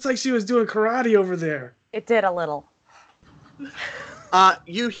 it looks like she was doing karate over there. It did a little.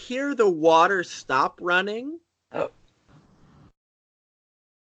 You hear the water stop running.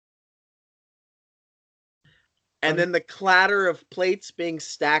 And then the clatter of plates being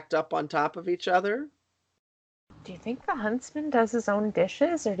stacked up on top of each other. Do you think the huntsman does his own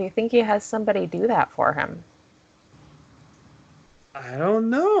dishes, or do you think he has somebody do that for him? I don't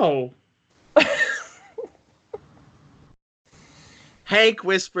know. Hank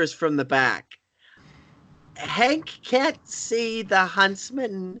whispers from the back. Hank can't see the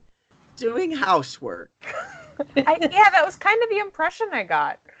huntsman doing housework. Yeah, that was kind of the impression I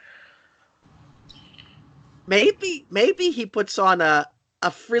got. Maybe he puts on a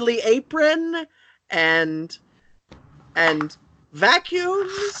frilly apron and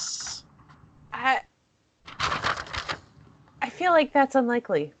vacuums. I feel like that's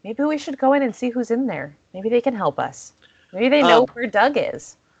unlikely. Maybe we should go in and see who's in there. Maybe they can help us. Maybe they know where Doug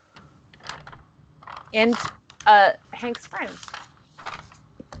is. And Hank's friends.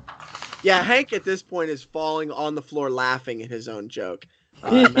 Yeah, Hank at this point is falling on the floor laughing at his own joke.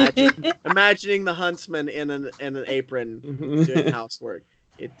 Imagining the huntsman in an apron doing housework.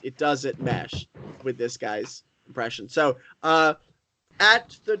 It doesn't mesh with this guy's impression. So, at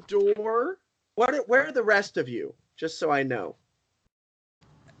the door, where are the rest of you? Just so I know.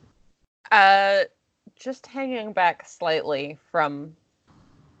 Just hanging back slightly from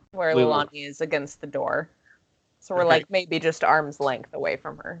where Lila. Leilani is against the door. So we're Okay. like maybe just arm's length away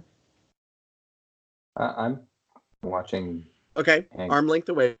from her. I'm watching. Okay, Hank. arm length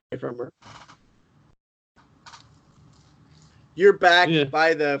away from her. You're back Yeah.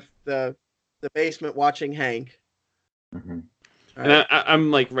 by the basement watching Hank. Mm-hmm. All And right.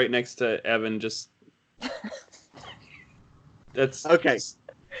 I'm like right next to Evan. Just that's Okay.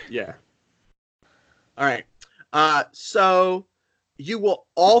 Yeah. All right. So you will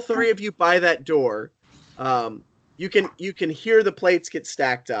all three of you by that door. You can hear the plates get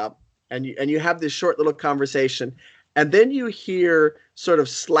stacked up, and you have this short little conversation, and then you hear sort of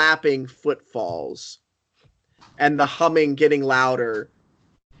slapping footfalls, and the humming getting louder,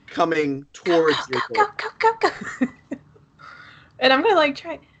 coming towards your Go, door. go, go, go, go. And I'm gonna like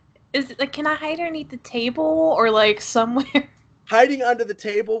try. Is it like, can I hide underneath the table or like somewhere? Hiding under the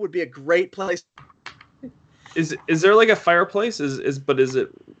table would be a great place. Is there like a fireplace? Is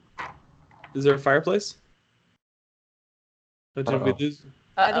there a fireplace? Did we Uh-oh. lose?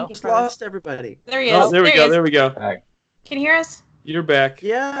 I Uh-oh. think he's Just lost everybody. There he Oh, is. there we he go. is. There we go. Back. Can you hear us? You're back.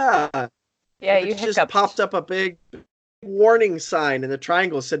 Yeah. Yeah, It you just hiccuped. popped up a big warning sign in the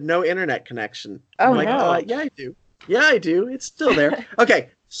triangle, said no internet connection. Oh, I'm like, no. yeah, I do. Yeah, I do. It's still there. Okay,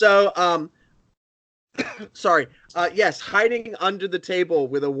 so sorry. Yes, hiding under the table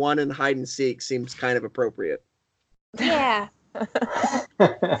with a 1 in hide and seek seems kind of appropriate. Yeah.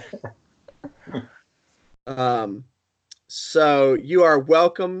 So you are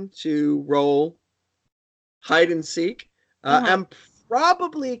welcome to roll hide and seek, and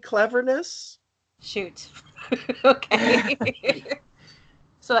probably cleverness. Shoot. Okay.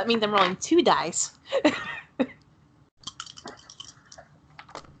 So that means I'm rolling 2 dice.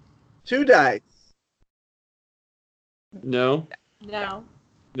 2 dice. No. No.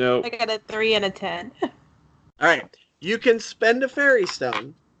 No. I got a 3 and a 10. All right. You can spend a fairy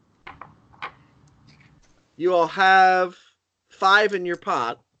stone. You all have 5 in your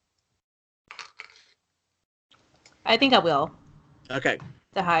pot. I think I will. Okay.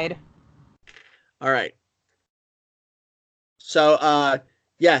 To hide. All right. So,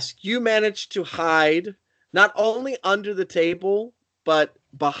 yes, you managed to hide not only under the table, but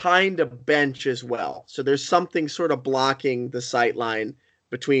behind a bench as well. So there's something sort of blocking the sight line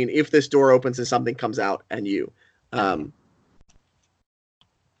between if this door opens and something comes out and you.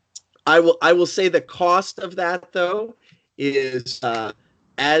 I will say the cost of that though is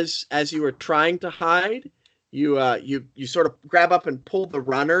as you are trying to hide, you sort of grab up and pull the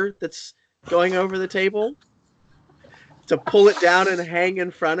runner that's going over the table to pull it down and hang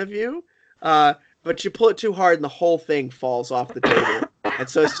in front of you. But you pull it too hard and the whole thing falls off the table. And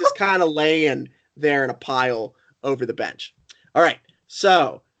so it's just kind of laying there in a pile over the bench. All right.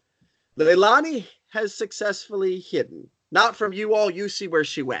 So Leilani has successfully hidden. Not from you all. You see where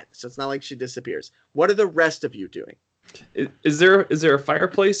she went. So it's not like she disappears. What are the rest of you doing? Is there a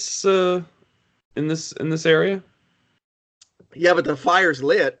fireplace in this area? Yeah, but the fire's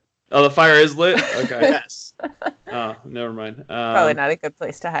lit. Oh, the fire is lit. Okay. Yes. Oh, never mind. Probably not a good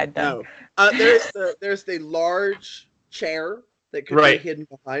place to hide them. No. There's the large chair that could Right. be hidden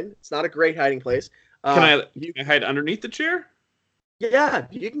behind. It's not a great hiding place. Can I hide underneath the chair? Yeah,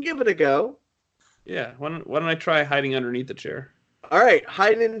 you can give it a go. Yeah. Why don't I try hiding underneath the chair? All right,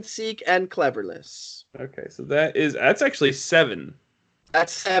 hide and seek and cleverness. Okay, so that's actually 7.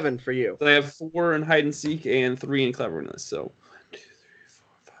 That's 7 for you. So I have 4 in hide and seek and 3 in cleverness. So 1, 2, 3, 4,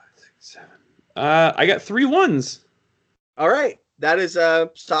 5, 6, 7. I got 3 ones. All right, that is a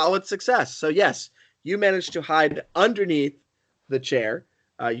solid success. So yes, you managed to hide underneath the chair.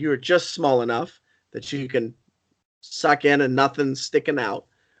 You are just small enough that you can suck in and nothing's sticking out.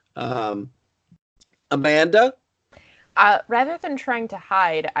 Amanda? Rather than trying to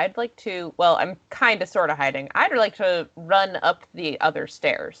hide, I'd like to, well, I'm kind of sort of hiding. I'd like to run up the other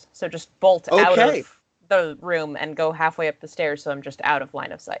stairs. So just bolt out Okay. of the room and go halfway up the stairs so I'm just out of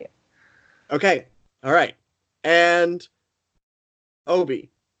line of sight. Okay, all right. And Obi?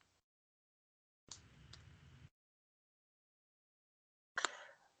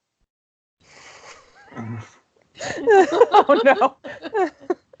 Oh, no.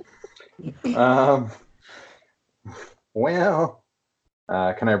 Well,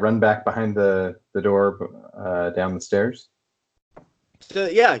 can I run back behind the door down the stairs? So,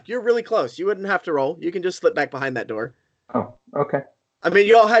 yeah, you're really close. You wouldn't have to roll. You can just slip back behind that door. Oh, okay. I mean,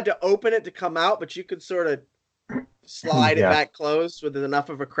 you all had to open it to come out, but you could sort of slide it Yeah. back closed with enough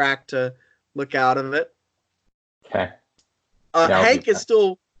of a crack to look out of it. Okay. I'll Hank do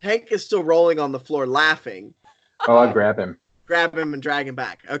is still rolling on the floor laughing. Oh, I'll grab him. Grab him and drag him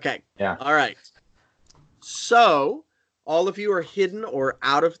back. Okay. Yeah. All right. So all of you are hidden or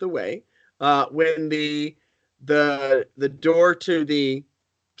out of the way. When the door to the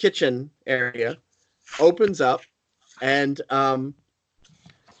kitchen area opens up, and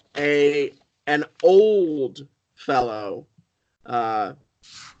an old fellow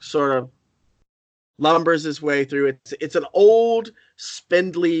sort of lumbers his way through. It's an old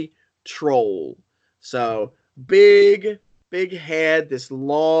spindly troll. So big head, this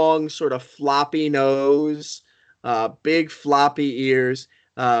long sort of floppy nose, big floppy ears,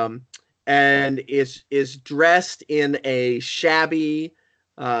 and is dressed in a shabby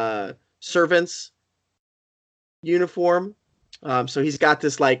servant's uniform. So he's got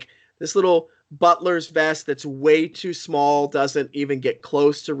this little butler's vest that's way too small, doesn't even get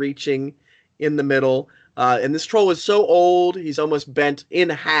close to reaching in the middle. And this troll is so old, he's almost bent in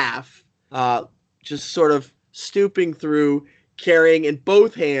half, just sort of stooping through, carrying in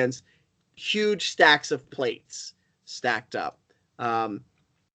both hands huge stacks of plates stacked up.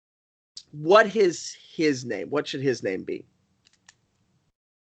 What is his name? What should his name be?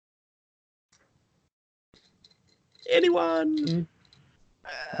 Anyone?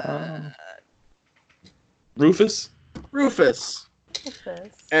 Rufus? Rufus.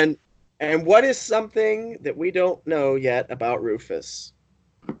 And what is something that we don't know yet about Rufus?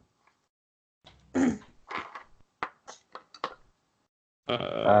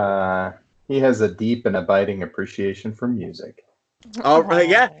 He has a deep and abiding appreciation for music. Oh,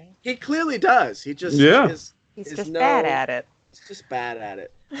 yeah, he clearly does. He just he's just bad at it. He's just bad at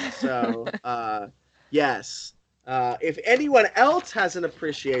it. So, yes. If anyone else has an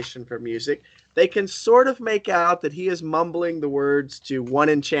appreciation for music, they can sort of make out that he is mumbling the words to One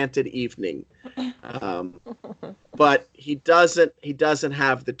Enchanted Evening. But he doesn't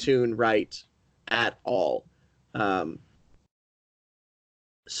have the tune right at all.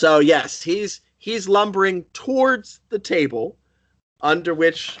 So yes, he's lumbering towards the table under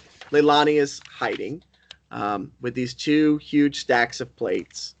which Leilani is hiding, with these two huge stacks of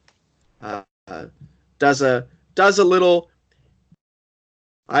plates. Does a little,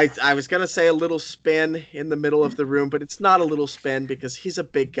 I was going to say a little spin in the middle of the room, but it's not a little spin because he's a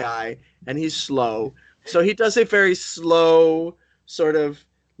big guy and he's slow. So he does a very slow sort of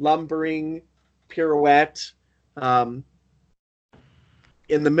lumbering pirouette in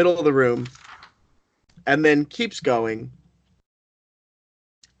the middle of the room, and then keeps going.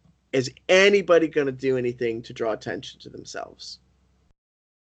 Is anybody going to do anything to draw attention to themselves?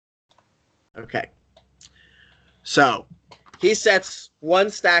 Okay. So he sets one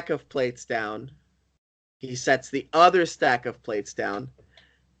stack of plates down. He sets the other stack of plates down.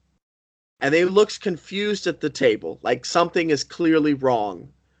 And he looks confused at the table, like something is clearly wrong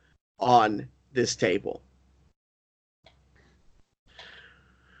on this table.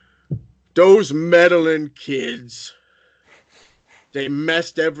 Those meddling kids. They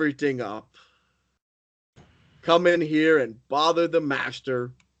messed everything up. Come in here and bother the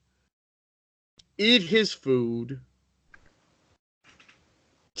master. Eat his food.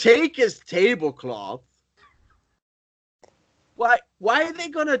 Take his tablecloth. Why are they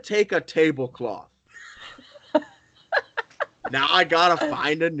gonna take a tablecloth? Now I gotta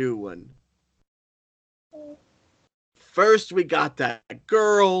find a new one. First we got that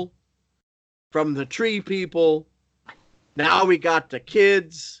girl from the tree people. Now we got the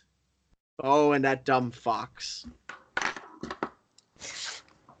kids. Oh, and that dumb fox.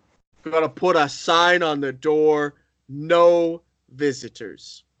 We're gonna put a sign on the door, no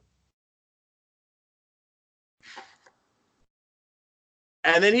visitors.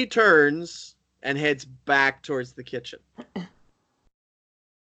 And then he turns and heads back towards the kitchen.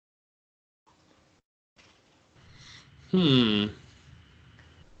 He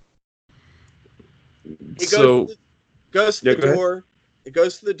goes to the door. It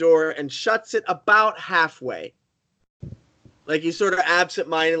goes to the door and shuts it about halfway. Like he sort of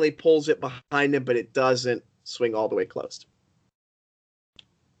absentmindedly pulls it behind him, but it doesn't swing all the way closed.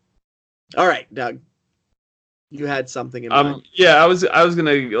 All right, Doug. You had something in mind. Yeah, I was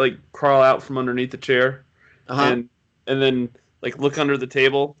gonna crawl out from underneath the chair, and then look under the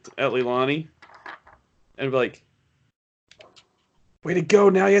table at Leilani, and be like, "Way to go!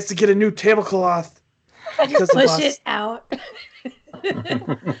 Now he has to get a new tablecloth." Just push it out.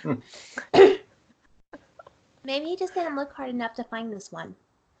 Maybe he just didn't look hard enough to find this one.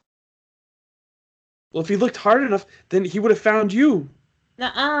 Well, if he looked hard enough, then he would have found you.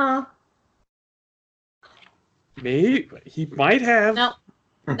 Nuh-uh. Maybe he might have. Nope.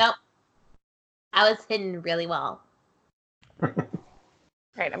 Nope. I was hidden really well.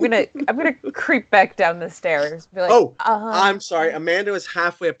 Right, I'm gonna creep back down the stairs. Be like, Oh, I'm sorry. Amanda was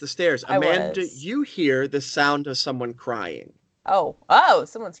halfway up the stairs. I Amanda, was. you hear the sound of someone crying Oh,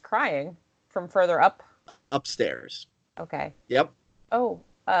 someone's crying from further up. upstairs. Okay. Yep. Oh,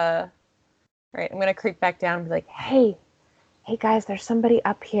 right. I'm gonna creep back down and be like, hey guys, there's somebody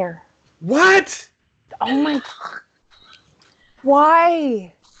up here. What? Oh my.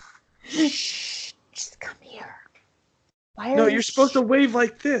 Why? Shh, just come here. Why are No, you you're supposed to wave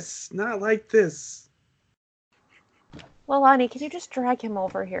like this, not like this. Well, Lonnie, can you just drag him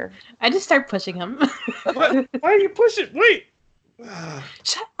over here? I just start pushing him. What? Why are you pushing? Wait.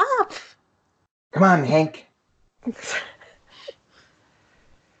 Shut up. Come on, Hank.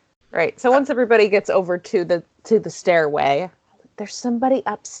 Right. So once everybody gets over to the stairway, there's somebody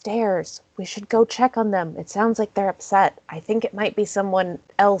upstairs. We should go check on them. It sounds like they're upset. I think it might be someone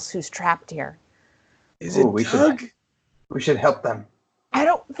else who's trapped here. Is it Doug? We should help them. I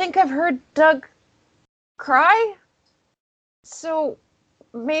don't think I've heard Doug cry. So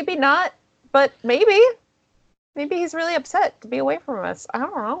maybe not, but maybe. Maybe he's really upset to be away from us. I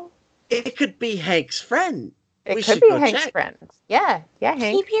don't know. It could be Hank's friend. It We could should be go Hank's check. friend. Yeah,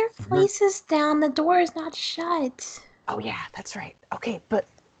 Hank. Keep your voices down. The door is not shut. Oh yeah, that's right. Okay, but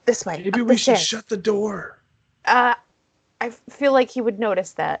this way. Maybe up we the should stairs. shut the door. I feel like he would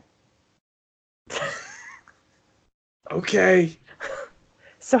notice that. Okay.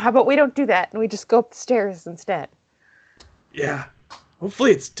 So how about we don't do that and we just go up the stairs instead? Yeah.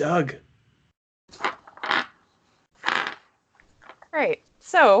 Hopefully it's Doug. Right.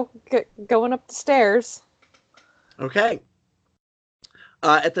 So going up the stairs. Okay.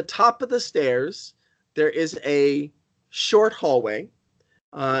 At the top of the stairs, there is a short hallway,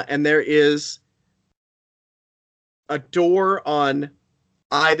 and there is a door on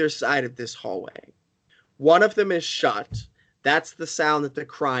either side of this hallway. One of them is shut. That's the sound that the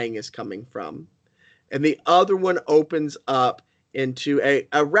crying is coming from. And the other one opens up into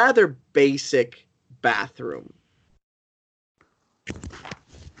a rather basic bathroom.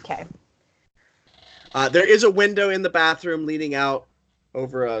 Okay. There is a window in the bathroom leading out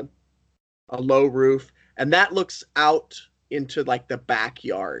over a low roof, and that looks out into like the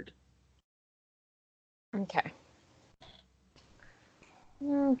backyard. Okay.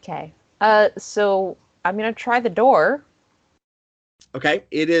 Okay. So I'm gonna try the door. Okay,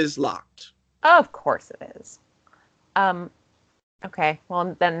 it is locked. Of course it is. Okay.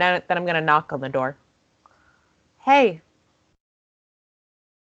 Well, then I'm gonna knock on the door. Hey.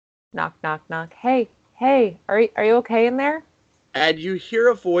 Knock, knock, knock. Hey. Are you okay in there? And you hear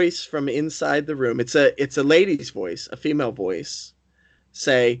a voice from inside the room. It's a lady's voice, a female voice,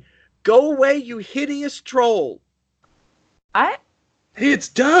 say, "Go away, you hideous troll." Hey, it's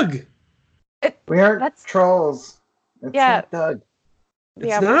Doug. We aren't That's- trolls. It's Yeah. not Doug. Yeah,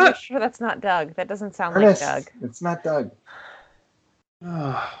 It's I'm not? pretty sure that's not Doug. That doesn't sound Ernest, like Doug. it's not Doug.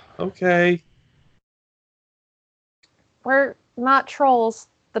 Okay. We're not trolls.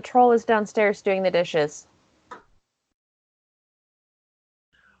 The troll is downstairs doing the dishes.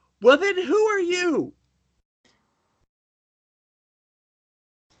 Well, then who are you?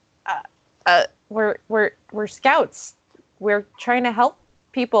 We're scouts. We're trying to help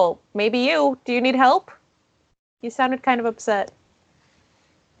people. Maybe you. Do you need help? You sounded kind of upset.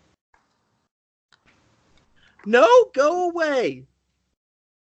 No, go away.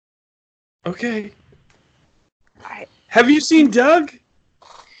 Okay. I- Have you seen Doug?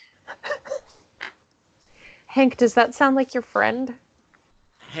 Hank, does that sound like your friend?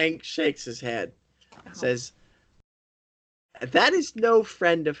 Hank shakes his head, says, "That is no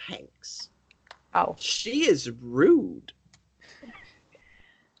friend of Hank's. Oh. She is rude."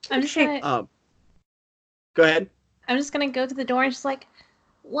 I'm just gonna, Go ahead. I'm just gonna go to the door and just like,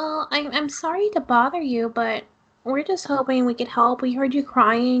 well, I'm sorry to bother you, but we're just hoping we could help. We heard you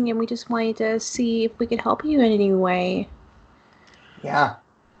crying, and we just wanted to see if we could help you in any way. Yeah.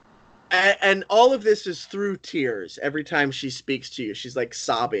 And all of this is through tears. Every time she speaks to you, she's like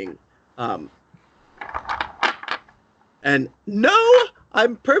sobbing. And no,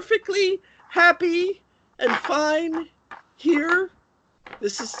 I'm perfectly happy and fine here.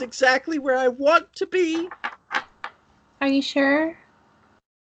 This is exactly where I want to be. Are you sure?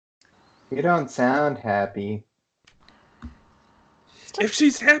 You don't sound happy. If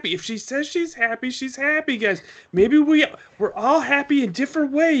she's happy, if she says she's happy, guys. Maybe we're all happy in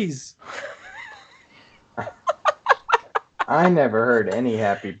different ways. I never heard any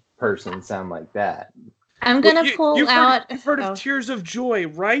happy person sound like that. I'm gonna Well, pull you've out. Heard, you've heard oh. of tears of joy,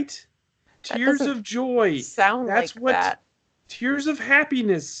 right? That Tears doesn't of joy. Sound That's like what that. tears of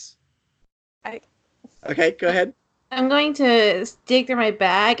happiness. Okay, go ahead. I'm going to dig through my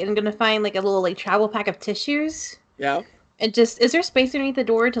bag and I'm gonna find like a little like travel pack of tissues. Yeah. And just is there space underneath the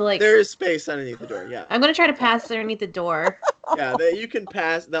door to like? There is space underneath the door. Yeah. I'm gonna try to pass underneath the door. Yeah. You can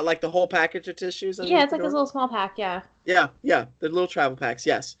pass that like the whole package of tissues. Yeah, underneath it's the like this door? little small pack. Yeah. Yeah. The little travel packs.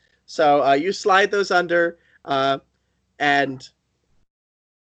 Yes. So you slide those under, and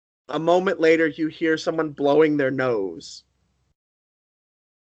a moment later you hear someone blowing their nose.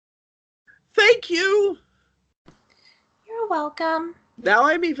 Thank you. You're welcome. Now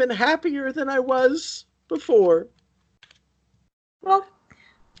I'm even happier than I was before. Well,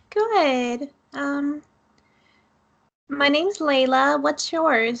 good. My name's Layla. What's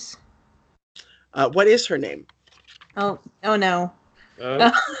yours? What is her name? Oh no.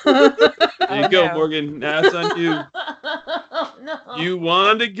 There you go, no. Morgan. Now it's on you. No. You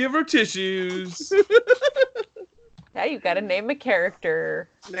wanted to give her tissues. Now you gotta name a character.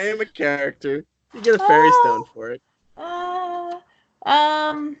 Name a character. You get a fairy stone for it.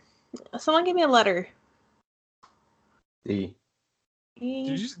 Someone give me a letter. D.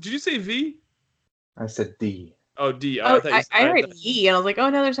 Did you say V? I said D. Oh, D. Oh, thought you I said- heard E, and I was like, oh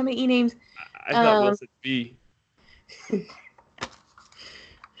no, there's so many E names. I thought Will said B.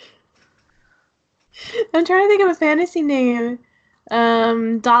 I'm trying to think of a fantasy name.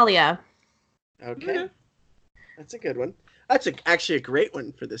 Dahlia. Okay. Yeah. That's a good one. That's actually a great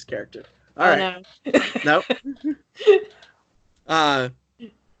one for this character. All Oh right. no. Nope.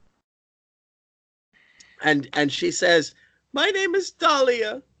 And she says, "My name is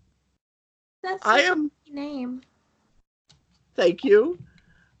Dahlia. That's I such a am. name. Thank you.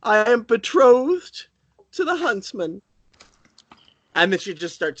 I am betrothed to the huntsman." And then she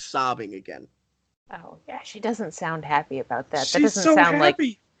just starts sobbing again. Oh yeah, she doesn't sound happy about that. That She's doesn't so sound like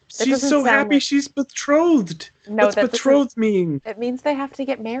happy. that She's doesn't so sound happy like- she's betrothed. no. What's That doesn't- betrothed mean? It means they have to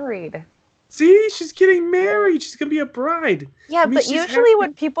get married. See, she's getting married. She's gonna be a bride. Yeah, I mean, but she's usually happy.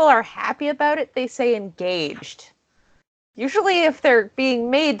 when people are happy about it, they say engaged. Usually, if they're being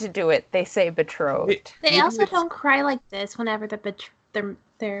made to do it, they say betrothed. They Maybe also it's- don't cry like this whenever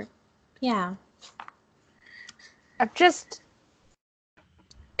they're yeah. I'm just.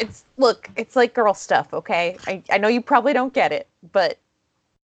 It's like girl stuff, okay? I know you probably don't get it, but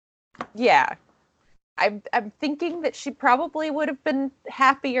yeah. I'm thinking that she probably would have been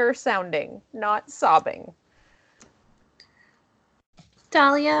happier sounding, not sobbing.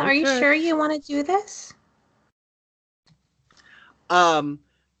 Dahlia, are you Okay. sure you want to do this?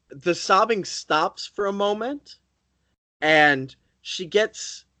 The sobbing stops for a moment, and she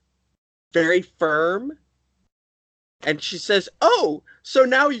gets very firm, and she says, "Oh, so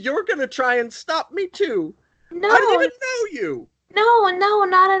now you're gonna try and stop me too? No, I didn't even know you. no,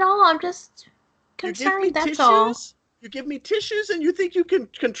 not at all. I'm just You give me concerned. That's tissues. all. You give me tissues, and you think you can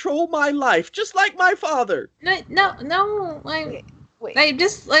control my life, just like my father." No. Wait. I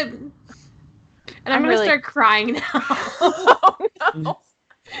just like, and I'm I'm gonna really- start crying now. Oh no!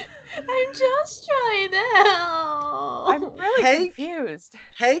 I'm just trying to help. I'm really Hey. confused.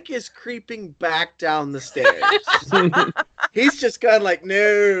 Hank is creeping back down the stairs. He's just gone like,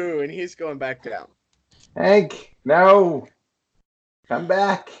 "No," and he's going back down. Hank, no. Come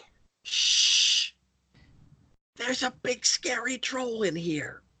back. Shh. There's a big scary troll in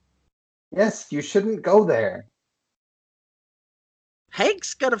here. Yes, you shouldn't go there.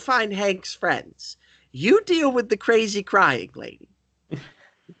 Hank's gonna find Hank's friends. You deal with the crazy crying lady.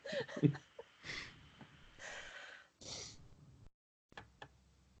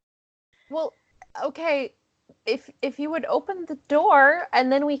 Well, okay, if you would open the door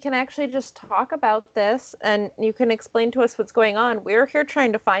and then we can actually just talk about this and you can explain to us what's going on. We're here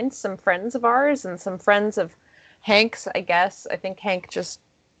trying to find some friends of ours and some friends of Hank's, I guess. I think Hank just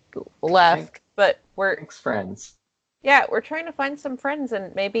left, Hank. but we're Thanks, friends. we're trying to find some friends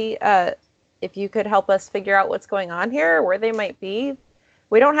and maybe if you could help us figure out what's going on here, where they might be.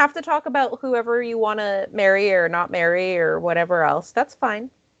 We don't have to talk about whoever you want to marry or not marry or whatever else. That's fine.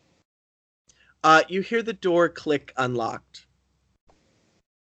 You hear the door click unlocked.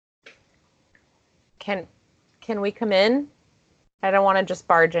 Can we come in? I don't want to just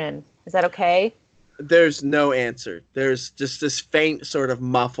barge in. Is that okay? There's no answer. There's just this faint sort of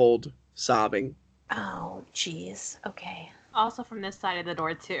muffled sobbing. Oh, jeez. Okay. Also from this side of the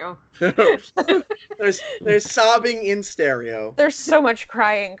door too. there's sobbing in stereo. There's so much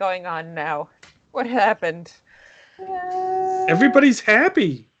crying going on now. What happened? Everybody's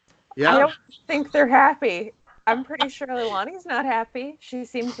happy. I Yeah. don't think they're happy. I'm pretty sure Leilani's not happy. She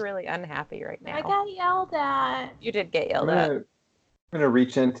seems really unhappy right now. I got yelled at. You did get I'm yelled at. gonna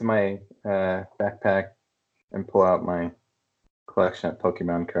reach into my backpack and pull out my collection of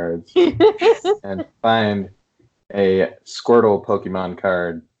Pokemon cards and find a Squirtle Pokemon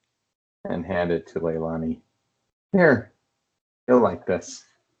card and hand it to Leilani. Here, you'll like this.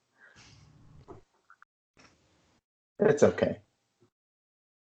 It's okay.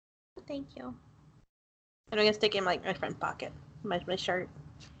 Thank you. And I'm gonna stick it in like my front pocket, my shirt.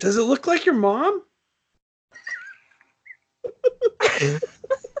 Does it look like your mom?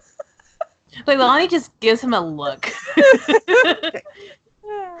 Like Lonnie just gives him a look.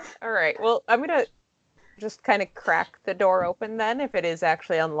 All right. Well, I'm gonna just kind of crack the door open then, if it is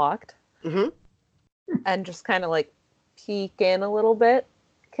actually unlocked, Mm-hmm. and just kind of like peek in a little bit.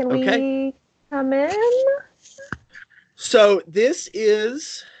 Can we come in? So this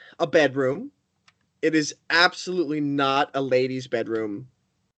is a bedroom. It is absolutely not a lady's bedroom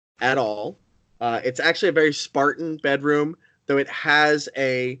at all. It's actually a very Spartan bedroom, though it has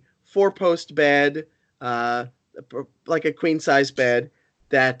a 4-post bed, like a queen-size bed,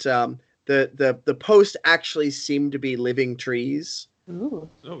 that the posts actually seem to be living trees. Ooh.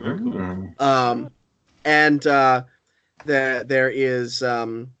 Oh, very cool. Mm. And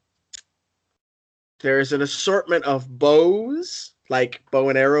there's an assortment of bows, like bow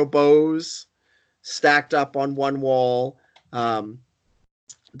and arrow bows, stacked up on one wall.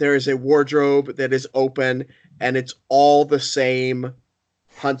 There is a wardrobe that is open, and it's all the same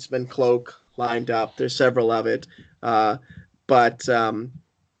huntsman cloak lined up. There's several of it. But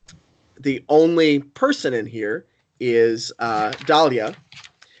the only person in here is Dahlia,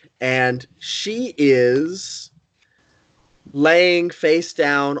 and she is laying face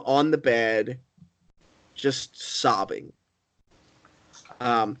down on the bed, just sobbing.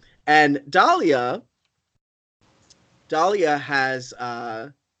 And Dahlia has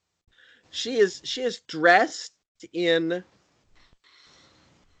she is dressed in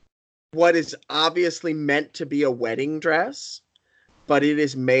what is obviously meant to be a wedding dress, but it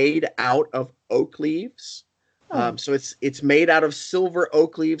is made out of oak leaves. Oh. So it's made out of silver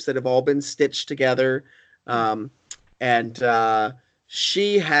oak leaves that have all been stitched together. And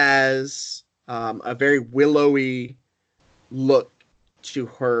she has a very willowy look to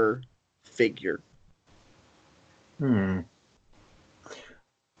her figure. I'm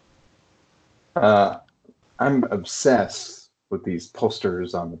obsessed with these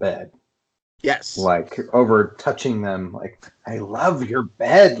posters on the bed. Yes. Like, over touching them, like, I love your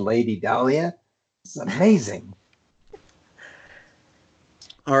bed, Lady Dahlia. It's amazing.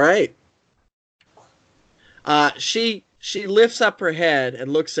 All right. She lifts up her head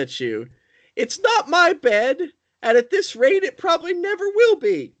and looks at you. It's not my bed, and at this rate, it probably never will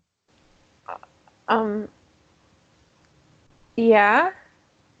be. Yeah.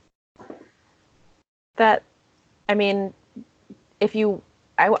 That, I mean, if you,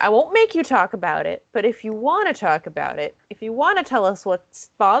 I won't make you talk about it, but if you want to talk about it, if you want to tell us what's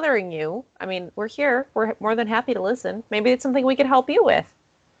bothering you, I mean, we're here. We're more than happy to listen. Maybe it's something we could help you with.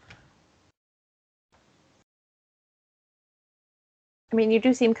 I mean, you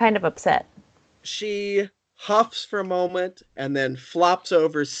do seem kind of upset. She huffs for a moment and then flops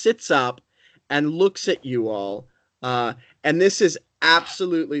over, sits up, and looks at you all. And this is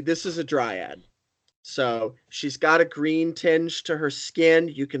a dryad. So she's got a green tinge to her skin.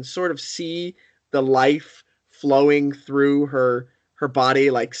 You can sort of see the life flowing through her body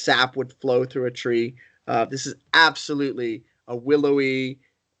like sap would flow through a tree. This is absolutely a willowy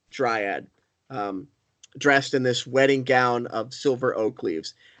dryad, dressed in this wedding gown of silver oak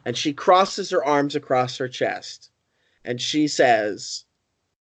leaves. And she crosses her arms across her chest. And she says,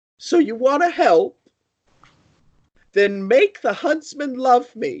 "So you want to help? Then make the huntsman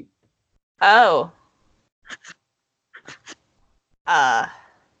love me." Oh. I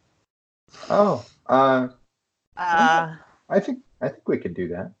think we could do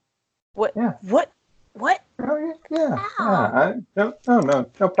that. What? Yeah. What? Oh, yeah. Ow. No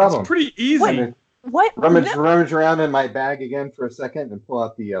problem. It's pretty easy. What? Rummage No. around in my bag again for a second and pull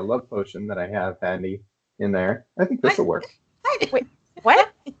out the love potion that I have handy in there. I think this will work. Wait,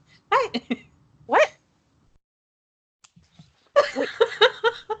 what? What? What? Wait.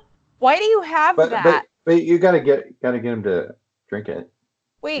 Why do you have that? But you gotta get him to drink it.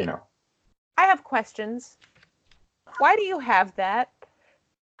 Wait, You know. I have questions. Why do you have that?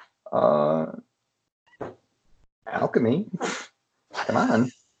 Alchemy. Come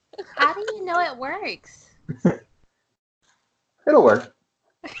on. How do you know it works? It'll work.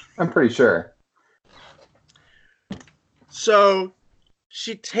 I'm pretty sure. So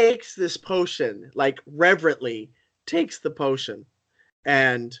she takes this potion, like reverently takes the potion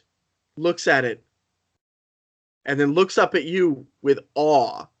and looks at it and then looks up at you with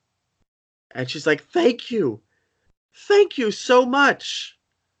awe. And she's like, thank you. Thank you so much.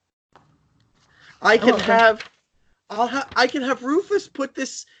 I can have Rufus put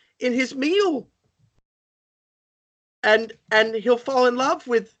this in his meal. And he'll fall in love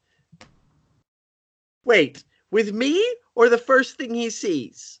with me or the first thing he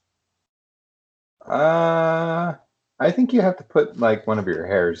sees? I think you have to put like one of your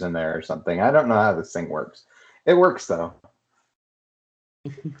hairs in there or something. I don't know how this thing works. It works though.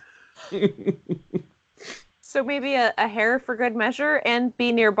 So maybe a hair for good measure and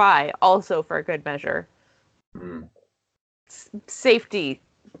be nearby also for good measure. Mm. Safety.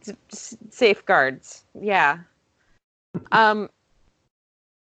 Safeguards. Yeah.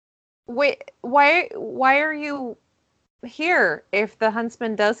 Wait, why are you here if the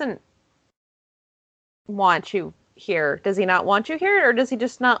huntsman doesn't want you here? Does he not want you here, or does he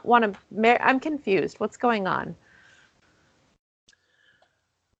just not want to I'm confused. What's going on?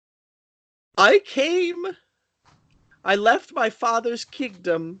 I left my father's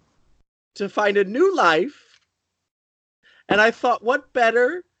kingdom to find a new life, and I thought, what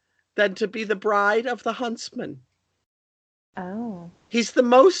better than to be the bride of the huntsman? Oh. He's the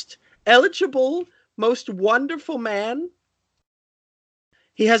most eligible, most wonderful man.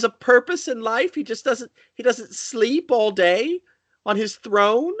 He has a purpose in life. He doesn't sleep all day on his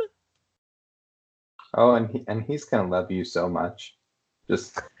throne. Oh, and he's gonna love you so much.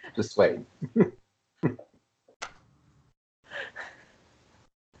 Just wait.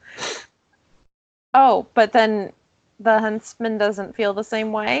 Oh, but then the huntsman doesn't feel the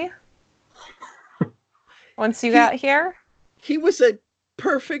same way once you got here? He was a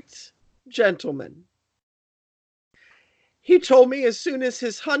perfect gentleman. He told me as soon as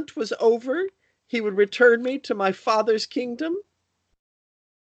his hunt was over, he would return me to my father's kingdom.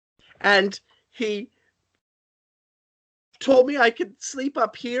 And he told me I could sleep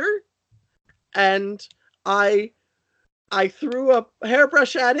up here. And I threw a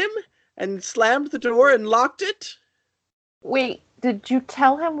hairbrush at him and slammed the door and locked it. Wait, did you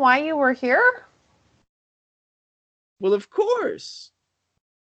tell him why you were here? Well, of course.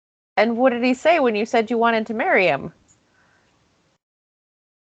 And what did he say when you said you wanted to marry him?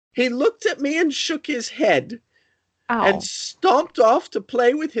 He looked at me and shook his head and Oh. stomped off to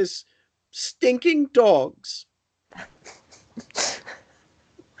play with his stinking dogs.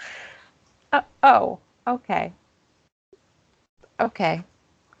 Oh, okay. Okay.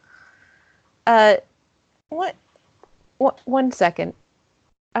 What? One second.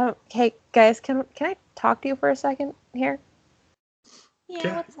 Hey, guys, can I talk to you for a second here?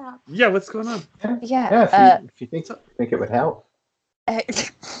 Yeah, what's up? Yeah, what's going on? Yeah. If you think it would help. I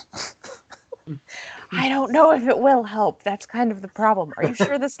don't know if it will help. That's kind of the problem. Are you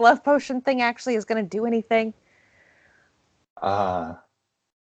sure this love potion thing actually is going to do anything? Yeah.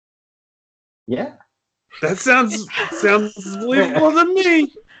 That sounds believable to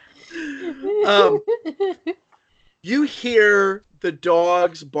me. You hear the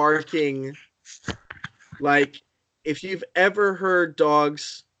dogs barking like if you've ever heard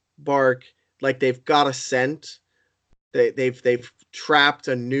dogs bark like they've got a scent, they've trapped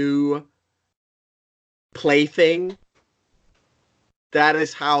a new plaything. That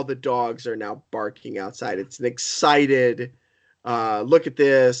is how the dogs are now barking outside. It's an excited, look at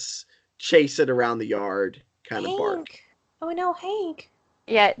this, chase it around the yard kind of bark. Oh no, Hank.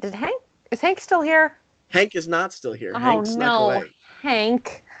 Yeah, is Hank still here? Hank is not still here. Oh, Hank snuck away.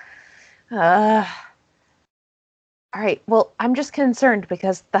 Hank. All right, well, I'm just concerned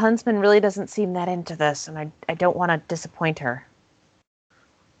because the huntsman really doesn't seem that into this, and I don't want to disappoint her.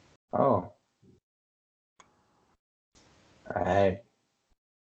 Oh. Alright.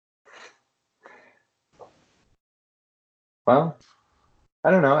 Well,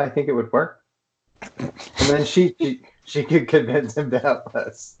 I don't know. I think it would work. And then she could convince him to help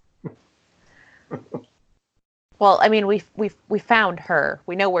us. Well, I mean, we found her.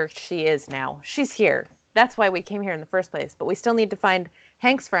 We know where she is now. She's here. That's why we came here in the first place. But we still need to find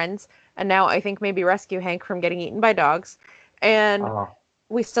Hank's friends, and now I think maybe rescue Hank from getting eaten by dogs. And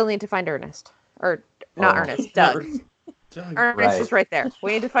we still need to find Ernest. Or not Ernest, Doug. Ernest is right there.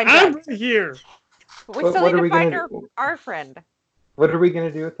 We need to find Doug. I'm right here. We still need to find our friend. What are we going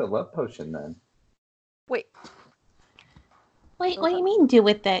to do with the love potion then? Wait, what do you mean do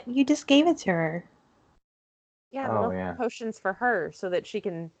with it? You just gave it to her. Yeah, love potions for her so that she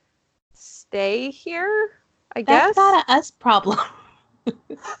can stay here, I guess. That's not a us problem.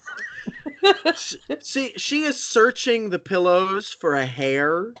 See, she is searching the pillows for a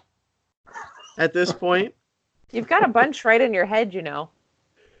hair at this point. You've got a bunch right in your head, you know.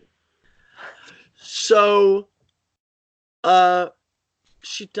 So,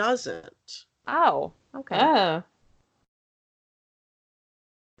 she doesn't. Oh, okay. Oh.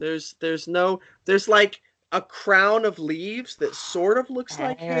 There's like a crown of leaves that sort of looks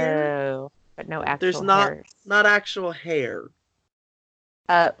like hair. Oh, but no actual There's not hairs. actual hair.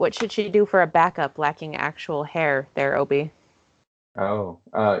 What should she do for a backup lacking actual hair there, Obi? Oh,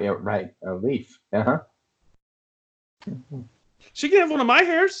 yeah, right. A leaf. Uh-huh. She can have one of my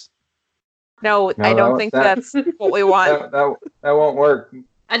hairs. No, No, I don't think that's what we want. That won't work.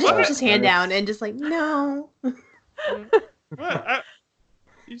 I just push his hand Nice. down and just like, no. What?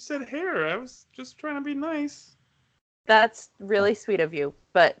 You said hair. I was just trying to be nice. That's really sweet of you,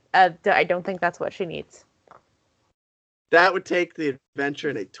 but I don't think that's what she needs. That would take the adventure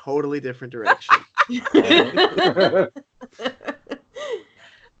in a totally different direction.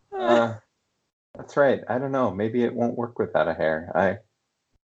 That's right. I don't know. Maybe it won't work without a hair.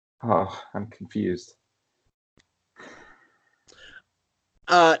 I'm confused.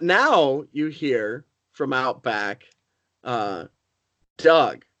 Now you hear from out back, Doug.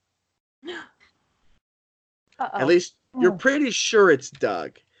 Uh-oh. At least you're pretty sure it's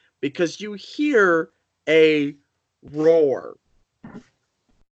Doug because you hear a roar.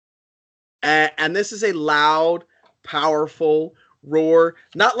 And this is a loud, powerful roar.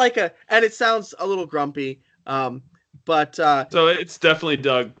 Not like and it sounds a little grumpy, but So it's definitely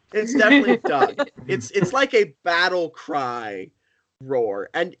Doug. it's definitely Doug. It's like a battle cry roar.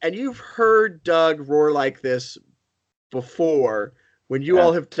 And you've heard Doug roar like this before when you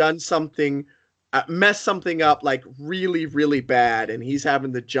all have done something, messed something up like really, really bad, and he's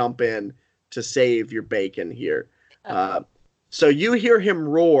having to jump in to save your bacon here. So you hear him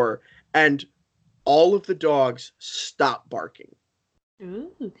roar, and all of the dogs stop barking.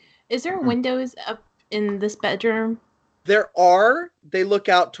 Ooh. Is there windows up in this bedroom? There are. They look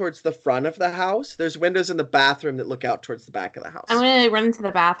out towards the front of the house. There's windows in the bathroom that look out towards the back of the house. I'm gonna run into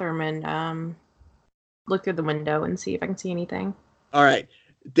the bathroom and look through the window and see if I can see anything. All right.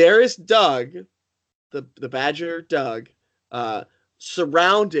 There is Doug, the badger Doug,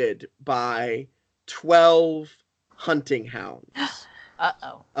 surrounded by 12 hunting hounds.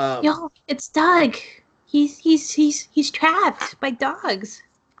 Uh-oh. Yo, it's Doug. He's trapped by dogs.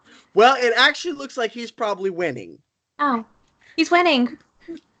 Well, it actually looks like he's probably winning. Oh, he's winning.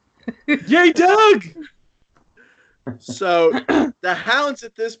 Yay, Doug! So the hounds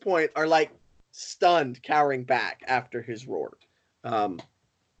at this point are like stunned, cowering back after his roar.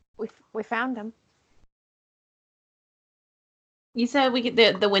 We found him. You said we could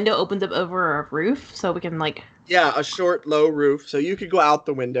the window opens up over a roof, so we can like. Yeah, a short, low roof, so you could go out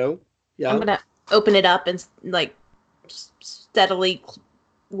the window. Yeah. I'm gonna open it up and like steadily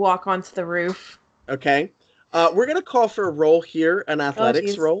walk onto the roof. Okay. We're gonna call for a roll here, an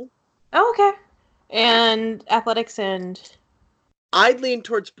athletics geez. roll. Oh, okay. And athletics and. I'd lean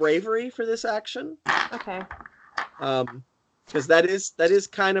towards bravery for this action. Okay. Because that is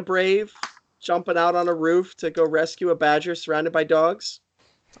kind of brave, jumping out on a roof to go rescue a badger surrounded by dogs.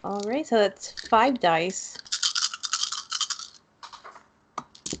 All right, so that's 5 dice.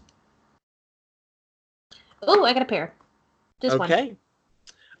 Oh, I got a pair. Just one. Okay.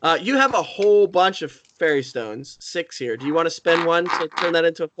 You have a whole bunch of fairy stones, 6 here. Do you want to spend one to turn that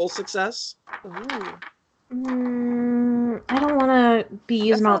into a full success? Ooh. I don't want to be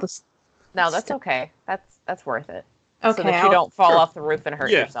using all this. No, that's okay. That's worth it. Okay, So that you don't fall off the roof and hurt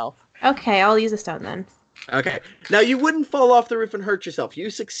yourself. Okay, I'll use a stone then. Okay. Now, you wouldn't fall off the roof and hurt yourself.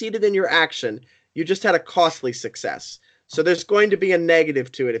 You succeeded in your action. You just had a costly success. So there's going to be a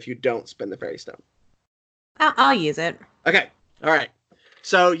negative to it if you don't spend the fairy stone. I'll use it. Okay. All right.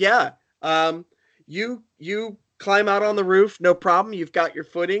 So, yeah. You climb out on the roof. No problem. You've got your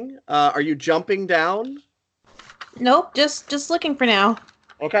footing. Are you jumping down? Nope, just looking for now.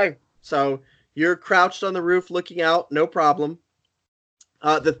 Okay. So you're crouched on the roof looking out. No problem.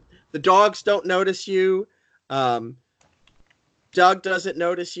 The dogs don't notice you. Doug doesn't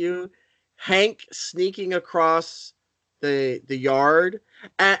notice you. Hank sneaking across the yard.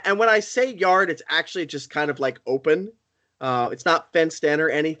 And when I say yard, it's actually just kind of like open. It's not fenced in or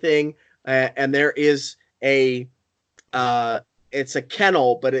anything. And there is it's a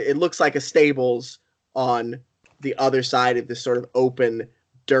kennel, but it looks like a stables on the other side of this sort of open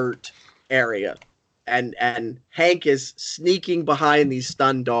dirt area. And Hank is sneaking behind these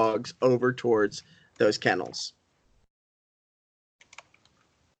stunned dogs over towards those kennels.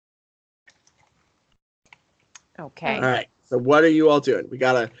 Okay. All right. So what are you all doing? We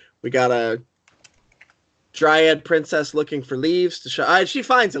gotta We got a dryad princess looking for leaves to show. She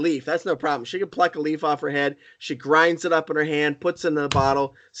finds a leaf. That's no problem. She can pluck a leaf off her head. She grinds it up in her hand, puts it in the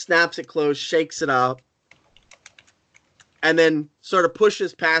bottle, snaps it closed, shakes it up, and then sort of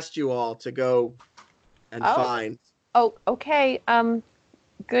pushes past you all to go and find. Oh, okay.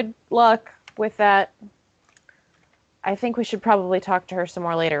 Good luck with that. I think we should probably talk to her some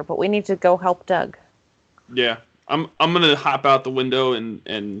more later, but we need to go help Doug. Yeah, I'm gonna hop out the window,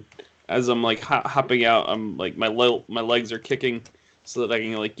 and as I'm like hopping out, I'm like my legs are kicking so that I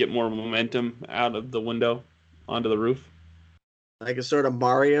can like get more momentum out of the window onto the roof. Like a sort of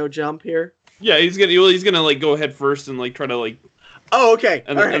Mario jump here. Yeah, he's gonna like go head first and like try to like. Oh, okay.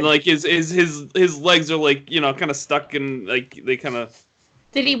 And, all right. and like his legs are like kind of stuck and like they kind of.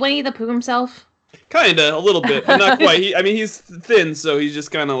 Did he Winnie the Pooh himself? Kinda, a little bit, but not quite. He's thin, so he's just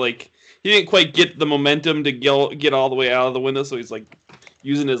kind of like he didn't quite get the momentum to get all the way out of the window, so he's like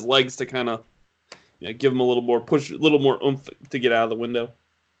using his legs to kind of give him a little more push, a little more oomph to get out of the window.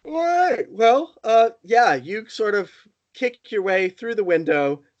 All right. Well, yeah, you sort of kick your way through the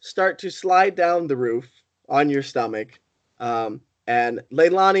window, start to slide down the roof on your stomach, and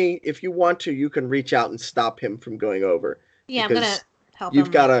Leilani, if you want to, you can reach out and stop him from going over. Yeah, I'm gonna help him.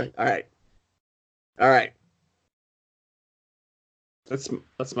 You've got to. All right.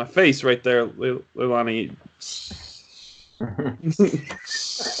 That's my face right there, Leilani.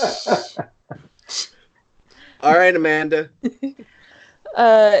 All right, Amanda.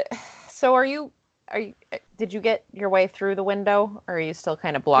 So did you get your way through the window, or are you still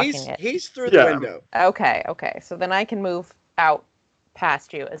kind of blocking it? He's through the window. Okay. So then I can move out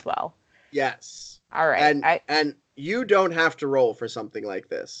past you as well. Yes. All right. And you don't have to roll for something like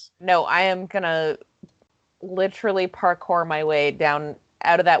this. No, I am gonna literally parkour my way down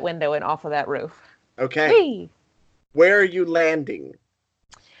out of that window and off of that roof. Okay. Whee! Where are you landing?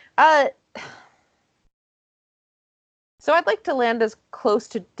 So I'd like to land as close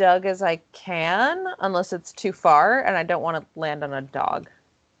to Doug as I can, unless it's too far, and I don't want to land on a dog.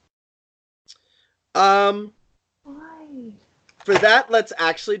 Why? For that, let's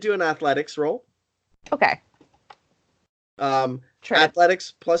actually do an athletics roll. Okay.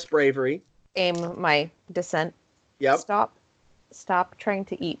 Athletics plus bravery. Aim my descent. Yep. Stop trying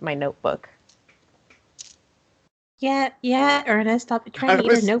to eat my notebook. Yeah, Ernest, stop trying to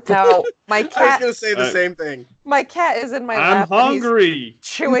eat her notebook. No, my cat. I was going to say the same thing. My cat is in my I'm lap. And hungry. he's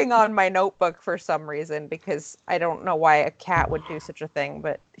chewing on my notebook for some reason, because I don't know why a cat would do such a thing,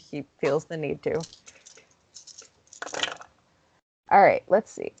 but he feels the need to. All right, let's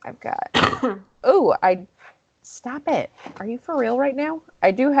see. I've got. Stop it. Are you for real right now?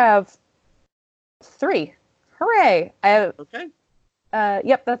 I do have 3. Hooray! I have. Okay.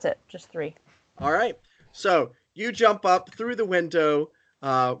 Yep, that's it. Just 3. All right. So you jump up through the window,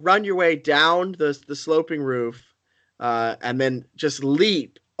 run your way down the sloping roof, and then just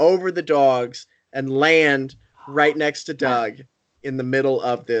leap over the dogs and land right next to Doug in the middle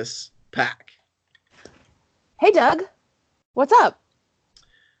of this pack. Hey, Doug. What's up?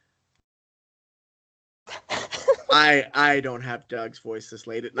 I don't have Doug's voice this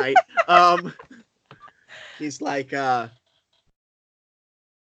late at night. He's like,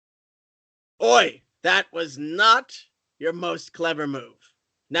 Oi, that was not your most clever move.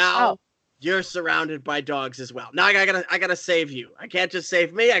 Now you're surrounded by dogs as well. Now I gotta save you. I can't just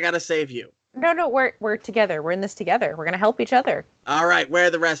save me, I gotta save you. No, we're together. We're in this together. We're gonna help each other. All right, where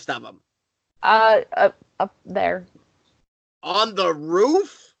are the rest of them? Up there. On the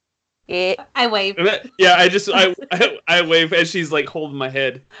roof? Yeah. I wave. Yeah, I wave as she's like holding my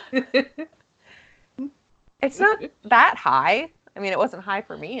head. It's not that high. I mean, it wasn't high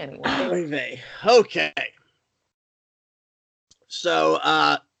for me anyway. Okay. So,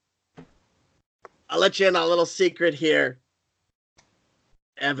 I'll let you in on a little secret here,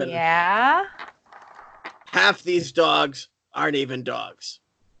 Evan. Yeah? Half these dogs aren't even dogs.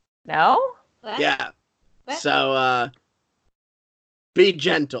 No? What? Yeah. What? So, be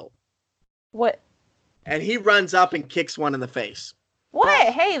gentle. What? And he runs up and kicks one in the face.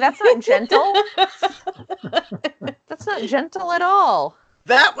 What? Hey, that's not gentle. That's not gentle at all.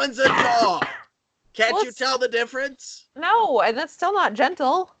 That one's a dog. Can't Well, you tell the difference? No, and that's still not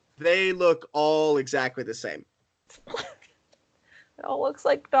gentle. They look all exactly the same. It all looks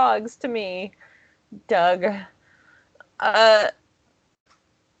like dogs to me, Doug. All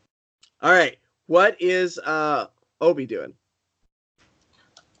right. What is Obi doing?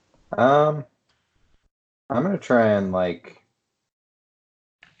 I'm gonna try and like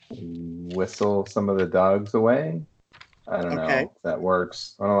whistle some of the dogs away. I don't know if that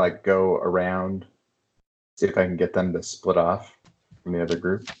works. I want to like go around, see if I can get them to split off from the other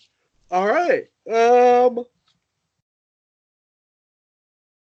group. All right.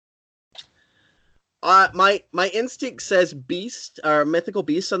 My instinct says beast or mythical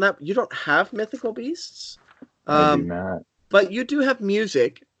beasts on that. You don't have mythical beasts. I do not. But you do have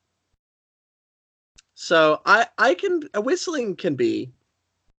music. So whistling can be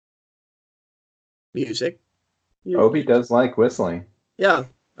music. Obi does like whistling. Yeah.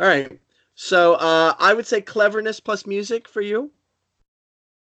 All right. So I would say cleverness plus music for you.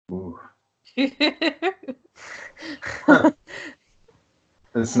 Ooh.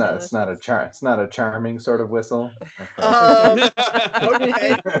 It's not a charming sort of whistle.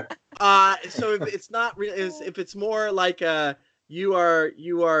 Okay. So if it's not really, if it's more like you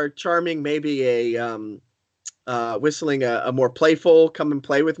are charming, maybe a whistling a more playful "Come and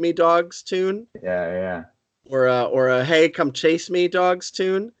Play with Me" dogs tune. Yeah. Or a "Hey, come chase me" dogs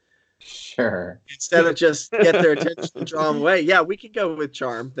tune. Sure. Instead of just get their attention and draw them away. Yeah, we could go with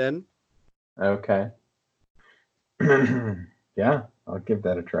charm then. Okay. Yeah, I'll give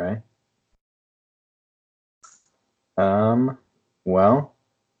that a try. Well,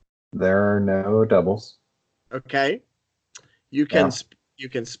 there are no doubles. Okay. You can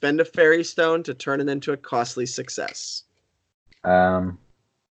spend a fairy stone to turn it into a costly success. I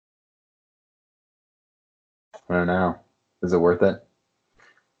don't know. Is it worth it?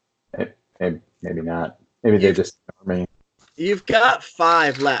 Maybe not. Maybe they just ignore me. You've got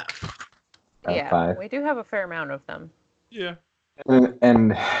 5 left. Yeah, 5. we do have a fair amount of them. Yeah.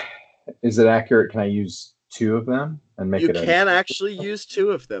 And is it accurate? Can I use 2 of them and make You it? can actually use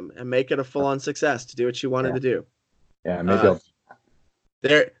 2 of them and make it a full-on success to do what you wanted to do. Yeah, maybe I'll.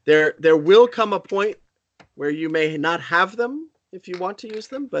 There will come a point where you may not have them if you want to use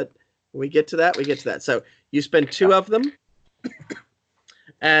them, but when we get to that. So you spend 2 of them,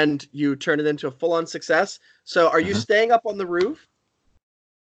 and you turn it into a full-on success. So are you staying up on the roof?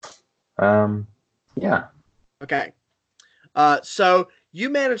 Yeah. Okay. So you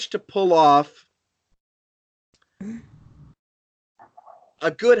managed to pull off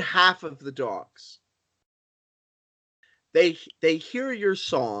a good half of the dogs. They hear your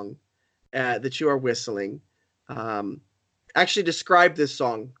song that you are whistling. Actually, describe this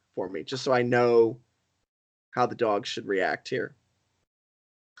song for me, just so I know how the dogs should react here.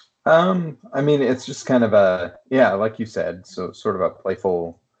 I mean, it's just kind of like you said, so sort of a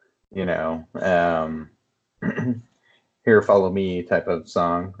playful, here, follow me type of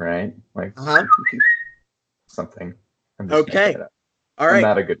song, right? Like something. Okay. All right. I'm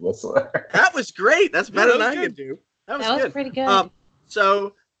not a good whistler. That was great. That's better than I could do. That was good. Pretty good.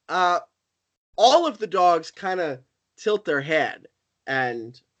 So all of the dogs kind of tilt their head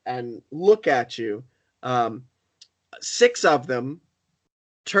and look at you. 6 of them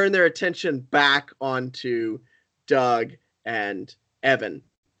turn their attention back onto Doug and Evan,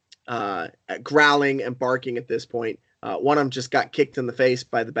 growling and barking at this point. One of them just got kicked in the face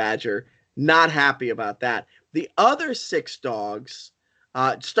by the badger. Not happy about that. The other 6 dogs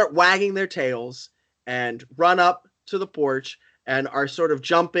start wagging their tails and run up to the porch and are sort of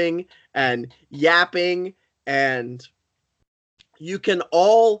jumping and yapping, and you can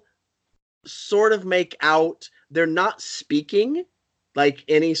all sort of make out they're not speaking like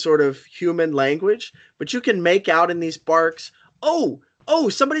any sort of human language, but you can make out in these barks, oh,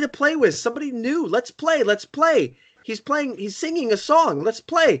 somebody to play with, somebody new, let's play. He's singing a song, let's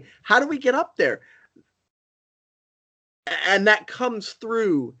play. How do we get up there? And that comes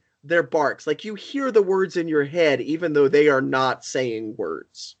through their barks. Like you hear the words in your head, even though they are not saying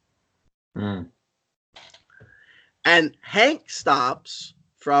words. And Hank stops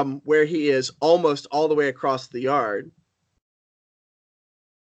from where he is almost all the way across the yard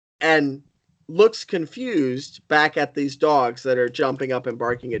and looks confused back at these dogs that are jumping up and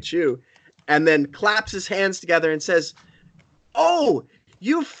barking at you, and then claps his hands together and says, "Oh,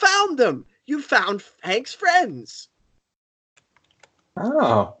 you found them! You found Hank's friends!"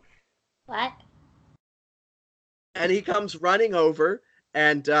 Oh. What? And he comes running over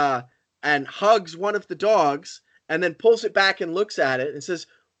and hugs one of the dogs, and then pulls it back and looks at it and says,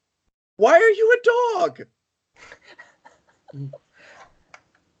 "Why are you a dog?"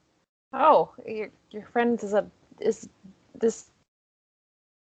 Oh, your friend is this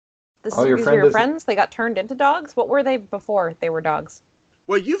Oh, your these friend are your is- friends? They got turned into dogs? What were they before they were dogs?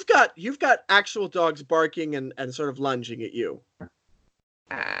 Well, you've got actual dogs barking and sort of lunging at you.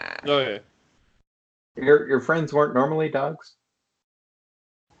 Oh yeah. Your friends weren't normally dogs?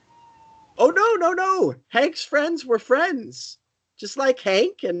 Oh, no. Hank's friends were friends. Just like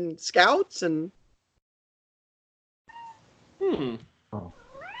Hank and Scouts and... Oh.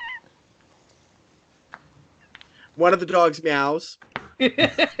 One of the dogs meows.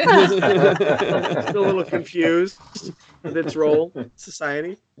 Still a little confused with its role in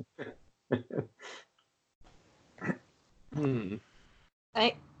society.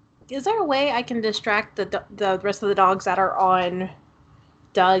 Is there a way I can distract the rest of the dogs that are on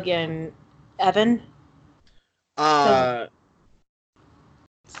Doug and Evan? Because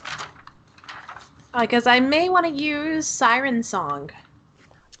I may want to use Siren Song.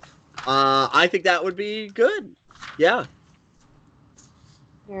 I think that would be good. Yeah.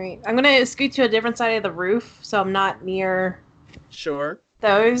 All right. I'm going to scoot to a different side of the roof so I'm not near Sure.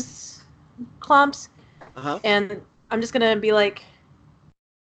 those clumps. Uh-huh. And I'm just going to be like...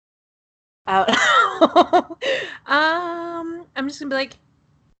 I'm just going to be like,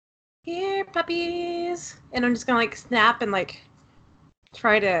 here, puppies. And I'm just going to like snap and like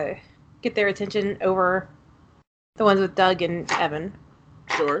try to get their attention over the ones with Doug and Evan.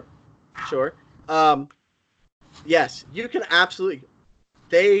 Sure. Yes, you can absolutely.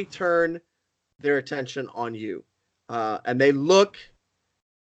 They turn their attention on you, and they look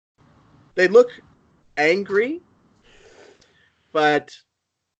angry, but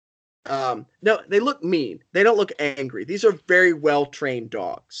no, they look mean. They don't look angry. These are very well trained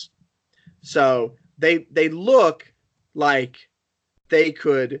dogs, so they look like they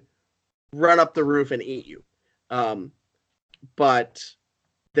could run up the roof and eat you, but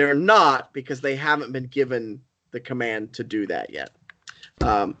they're not, because they haven't been given the command to do that yet.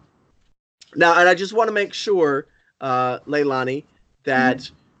 Now, and I just want to make sure, Leilani, that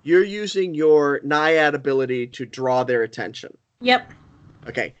you're using your Naiad ability to draw their attention. Yep.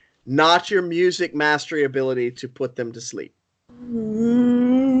 Okay. Not your music mastery ability to put them to sleep.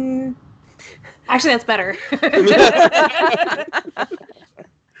 Actually, that's better.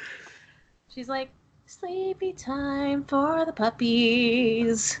 She's like, sleepy time for the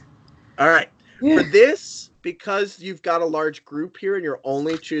puppies. All right. For this, because you've got a large group here and you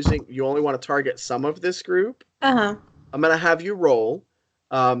only want to target some of this group, I'm going to have you roll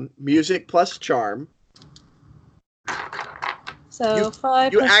music plus charm. So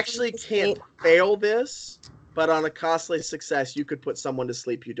 5. You actually can't fail this, but on a costly success, you could put someone to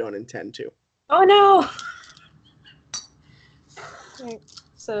sleep you don't intend to. Oh no! Right.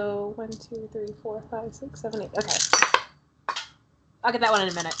 So 1, 2, 3, 4, 5, 6, 7, 8. Okay. I'll get that one in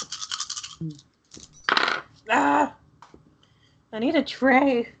a minute. Ah! I need a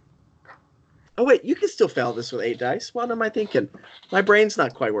tray. Oh wait, you can still fail this with 8 dice. What am I thinking? My brain's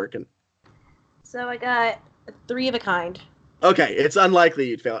not quite working. So I got 3 of a kind. Okay, it's unlikely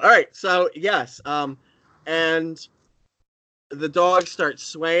you'd fail it. All right, so yes, and the dogs start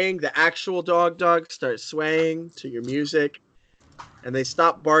swaying. The actual dogs start swaying to your music, and they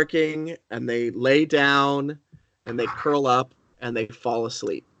stop barking, and they lay down, and they curl up, and they fall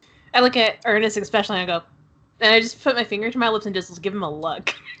asleep. I look at Ernest especially, and I go, and I just put my finger to my lips and just give him a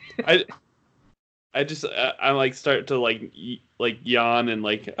look. I like start to like yawn and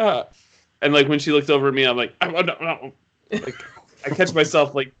like when she looks over at me, I'm like, no. Like I catch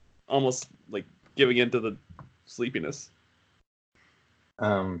myself like almost like giving into the sleepiness.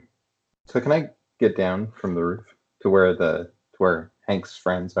 So can I get down from the roof to where Hank's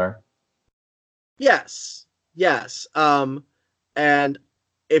friends are? Yes. And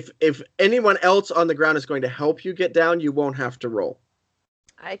if anyone else on the ground is going to help you get down, you won't have to roll.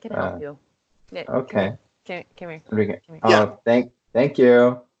 I can help you. Yeah, Okay. Come here. Oh, thank you.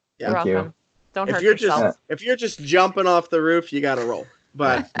 Yeah. You're Thank welcome. you. Don't If hurt you're yourself. if you're just jumping off the roof, you got to roll.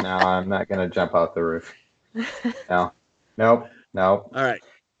 But No, I'm not gonna jump out the roof. No. Nope. all right.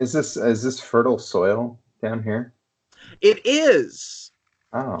 Is this fertile soil down here? It is.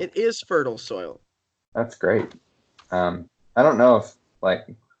 Oh, It is fertile soil. that's great. I don't know if like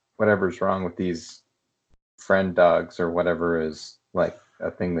whatever's wrong with these friend dogs or whatever is like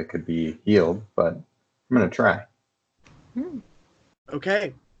a thing that could be healed, but I'm gonna try.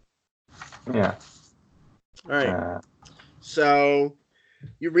 Okay. Yeah. All right. So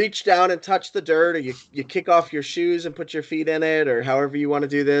you reach down and touch the dirt, or you kick off your shoes and put your feet in it, or however you want to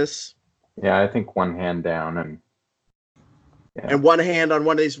do this. Yeah, I think one hand down And one hand on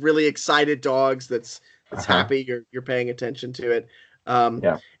one of these really excited dogs that's happy you're paying attention to it.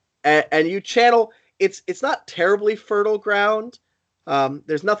 And you channel. It's not terribly fertile ground.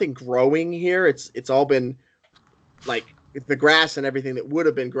 There's nothing growing here. It's all been like the grass and everything that would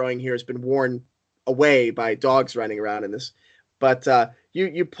have been growing here has been worn away by dogs running around in this. But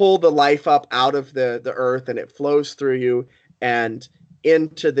you pull the life up out of the earth, and it flows through you and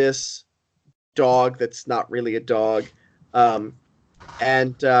into this dog that's not really a dog. So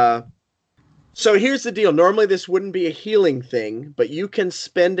here's the deal. Normally this wouldn't be a healing thing, but you can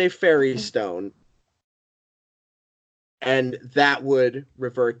spend a fairy stone and that would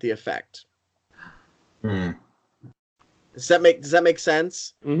revert the effect. Hmm. Does that make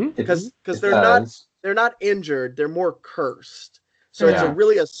sense? Mm-hmm. Because It they're not injured, they're more cursed. So it's Yeah.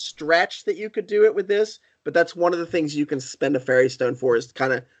 really a stretch that you could do it with this, but that's one of the things you can spend a fairy stone for, is to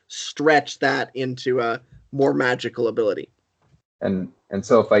kind of stretch that into a more magical ability. And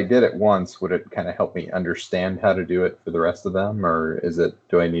so if I did it once, would it kind of help me understand how to do it for the rest of them, or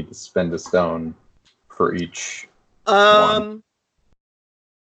do I need to spend a stone for each one?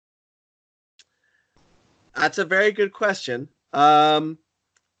 That's a very good question. I'm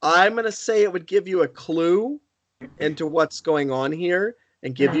gonna say it would give you a clue into what's going on here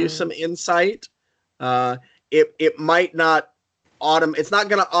and give you some insight. It might not it's not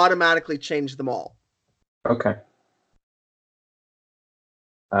gonna automatically change them all. Okay.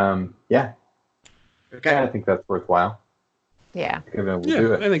 Yeah. Okay. Yeah, I think that's worthwhile. Yeah. We'll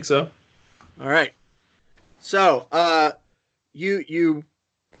do it. I think so. All right. So, you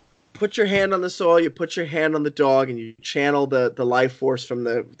put your hand on the soil, you put your hand on the dog, and you channel the life force from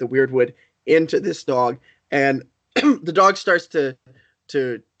the Wyrdwood into this dog, and the dog starts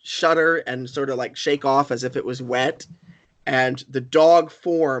to shudder and sort of like shake off as if it was wet, and the dog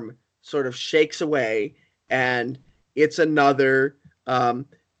form sort of shakes away, and it's another.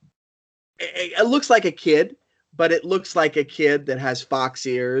 It looks like a kid, but it looks like a kid that has fox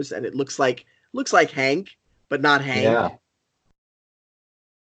ears, and it looks like Hank, but not Hank. Yeah.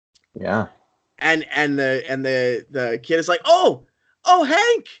 Yeah. And the kid is like, oh,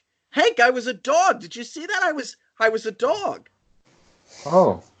 Hank, I was a dog. Did you see that? I was a dog.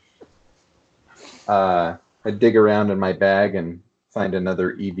 Oh. I dig around in my bag and find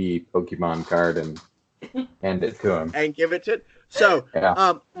another EV Pokemon card and hand it to him. And give it to it. So,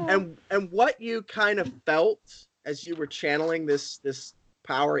 Yeah. and what you kind of felt as you were channeling this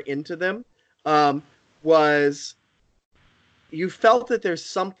power into them, was you felt that there's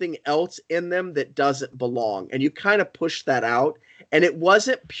something else in them that doesn't belong, and you kind of pushed that out, and it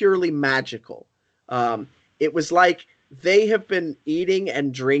wasn't purely magical. It was like they have been eating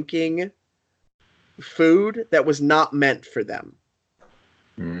and drinking food that was not meant for them.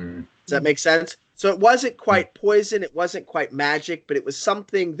 Mm. Does that make sense? So it wasn't quite poison, it wasn't quite magic, but it was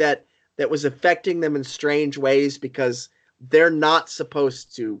something that was affecting them in strange ways because they're not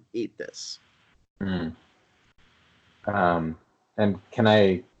supposed to eat this. Mm. And can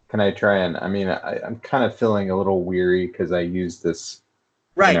I try and, I mean, I'm kind of feeling a little weary because I used this,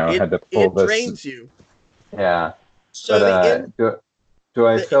 Right. had to pull it this. drains you. Yeah. So But do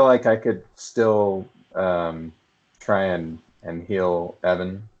I feel like I could still try and heal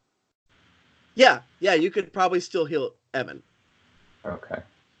Evan? Yeah, you could probably still heal Evan. Okay.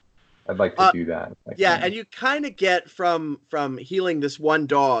 I'd like to do that. Yeah, and you kind of get from healing this one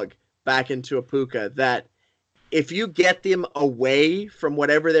dog back into a puka that if you get them away from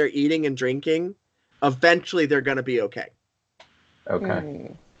whatever they're eating and drinking, eventually they're going to be okay.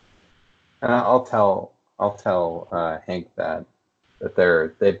 Okay. And I'll tell Hank that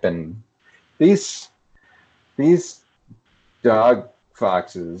they've been these dog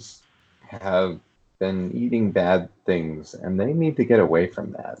foxes have been eating bad things, and they need to get away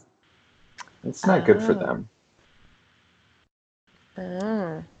from that. It's not good for them.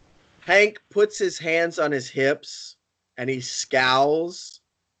 Hank puts his hands on his hips and he scowls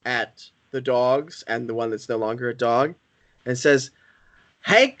at the dogs and the one that's no longer a dog and says,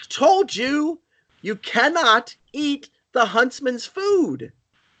 Hank told you cannot eat the huntsman's food.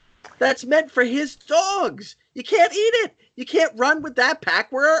 That's meant for his dogs. You can't eat it. You can't run with that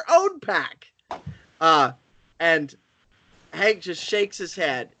pack. We're our own pack. And Hank just shakes his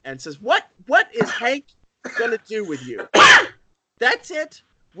head and says, What is Hank gonna do with you? That's it.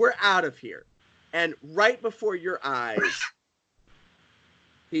 We're out of here. And right before your eyes,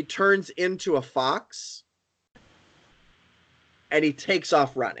 he turns into a fox and he takes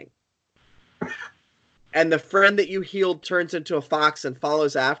off running. And the friend that you healed turns into a fox and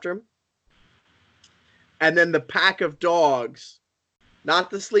follows after him. And then the pack of dogs, not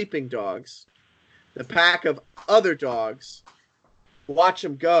the sleeping dogs, the pack of other dogs watch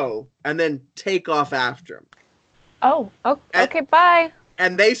him go and then take off after him. Oh, okay, bye.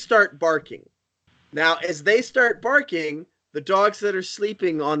 And they start barking. Now, as they start barking, the dogs that are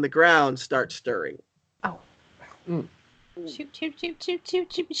sleeping on the ground start stirring. Oh. Shoot.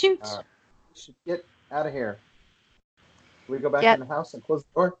 Get out of here. Can we go back in the house and close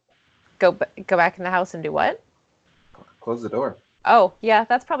the door? Go back in the house and do what? Close the door. Oh, yeah,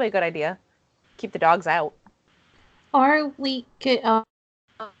 that's probably a good idea. Keep the dogs out. Or we could...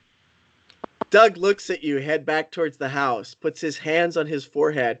 Doug looks at you, head back towards the house, puts his hands on his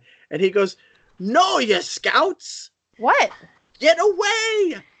forehead, and he goes, No, you scouts! What? Get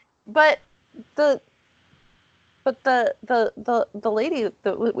away! But the lady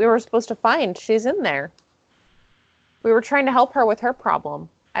that we were supposed to find, she's in there. We were trying to help her with her problem.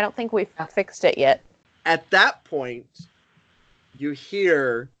 I don't think we've fixed it yet. At that point, you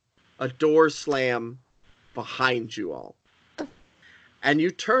hear a door slam behind you all. And you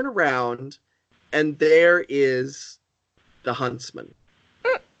turn around, and there is the huntsman.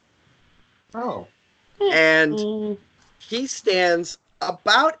 Oh. And he stands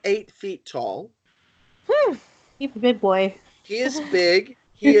about 8 feet tall. He's a big boy. He is big.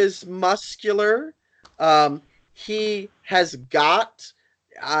 He is muscular. He has got,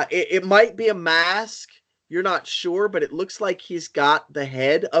 it might be a mask. You're not sure, but it looks like he's got the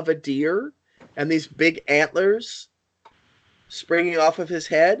head of a deer and these big antlers springing off of his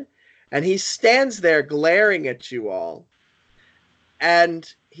head. And he stands there glaring at you all.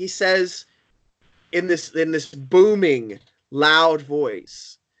 And he says in this booming, loud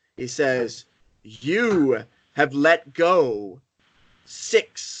voice, he says, "You have let go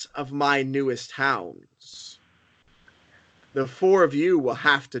 6 of my newest hounds. The 4 of you will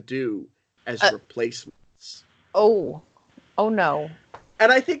have to do as replacements." Oh no.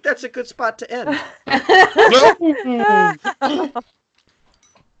 And I think that's a good spot to end.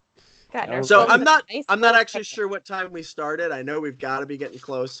 God, So I'm not nice actually sure what time we started. I know we've got to be getting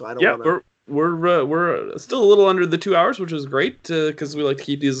close, so I don't want to. We're still a little under the 2 hours, which is great because we like to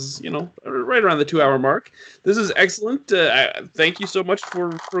keep these, right around the 2 hour mark. This is excellent. Thank you so much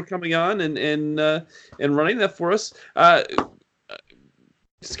for coming on and running that for us.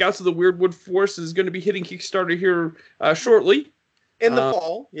 Scouts of the Wyrdwood Force is going to be hitting Kickstarter here shortly. In the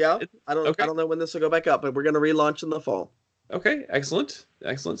fall, yeah. I don't okay. know when this will go back up, but we're going to relaunch in the fall. Okay, excellent.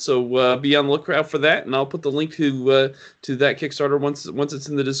 So be on the lookout for that, and I'll put the link to that Kickstarter once it's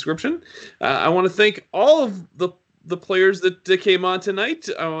in the description. I want to thank all of the players that came on tonight.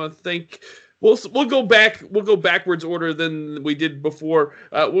 I want to thank. We'll go backwards order than we did before.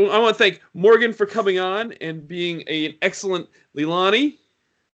 I want to thank Morgan for coming on and being an excellent Leilani.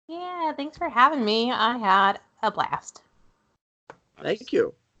 Yeah, thanks for having me. I had a blast. Thank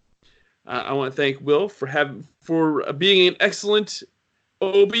you. I want to thank Will for being an excellent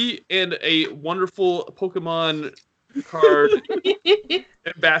Obi and a wonderful Pokemon card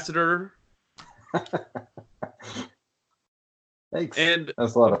ambassador. Thanks. And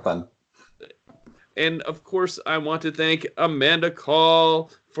that's a lot of fun. And of course, I want to thank Amanda Call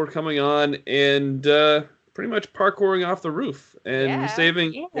for coming on and pretty much parkouring off the roof and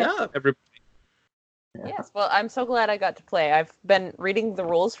saving everybody. Yes, well, I'm so glad I got to play. I've been reading the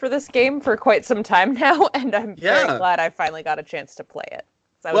rules for this game for quite some time now, and I'm very glad I finally got a chance to play it.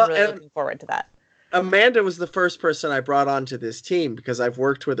 So I was really looking forward to that. Amanda was the first person I brought onto this team because I've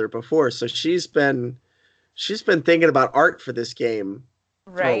worked with her before, so she's been thinking about art for this game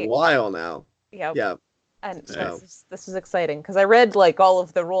for a while now. Yep. Yeah. And so this is exciting because I read all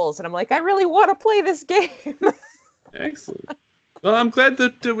of the rules, and I'm like, I really want to play this game. Excellent. Well, I'm glad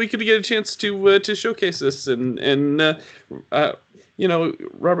that we could get a chance to showcase this, and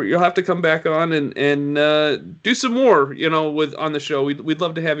Robert, you'll have to come back on and do some more, on the show. We'd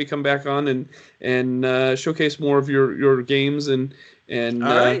love to have you come back on and showcase more of your games and all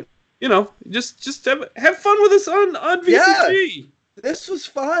right. Just have fun with us on VCG. Yeah. This was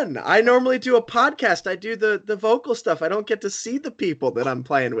fun. I normally do a podcast. I do the vocal stuff. I don't get to see the people that I'm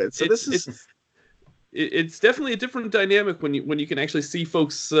playing with. So it's definitely a different dynamic when you can actually see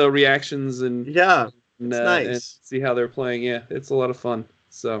folks' reactions and it's nice. And see how they're playing. Yeah, it's a lot of fun.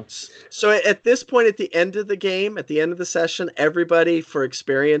 So at this point, at the end of the game, at the end of the session, everybody for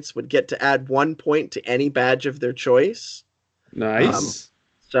experience would get to add 1 point to any badge of their choice. Nice.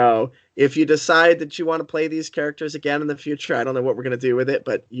 So if you decide that you want to play these characters again in the future, I don't know what we're going to do with it,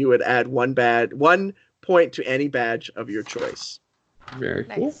 but you would add 1 point to any badge of your choice. Very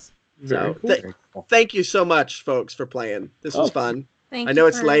cool. Nice. Very cool. Thank you so much, folks, for playing. This was fun. I know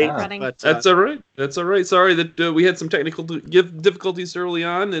it's late, but that's all right. That's all right. Sorry that we had some technical difficulties early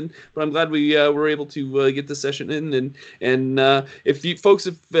on, but I'm glad we were able to get the session in. And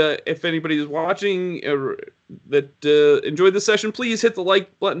if anybody is watching or that enjoyed the session, please hit the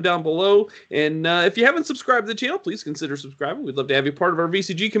like button down below. And if you haven't subscribed to the channel, please consider subscribing. We'd love to have you part of our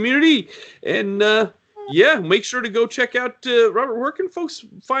VCG community. And make sure to go check out Robert. Where can folks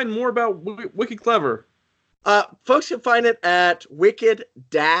find more about Wicked Clever? Folks can find it at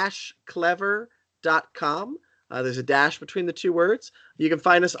wicked-clever.com. There's a dash between the 2 words. You can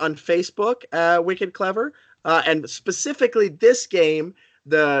find us on Facebook, Wicked Clever. And specifically this game,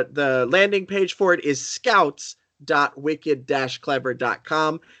 the landing page for it is scouts.wicked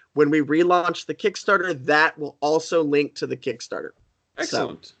shop.wicked-clever.com. When we relaunch the Kickstarter, that will also link to the Kickstarter.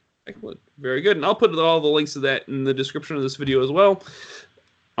 Excellent. Excellent. Very good. And I'll put all the links to that in the description of this video as well.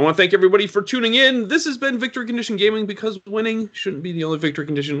 I want to thank everybody for tuning in. This has been Victory Condition Gaming, because winning shouldn't be the only victory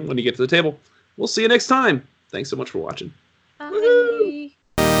condition when you get to the table. We'll see you next time. Thanks so much for watching. Bye.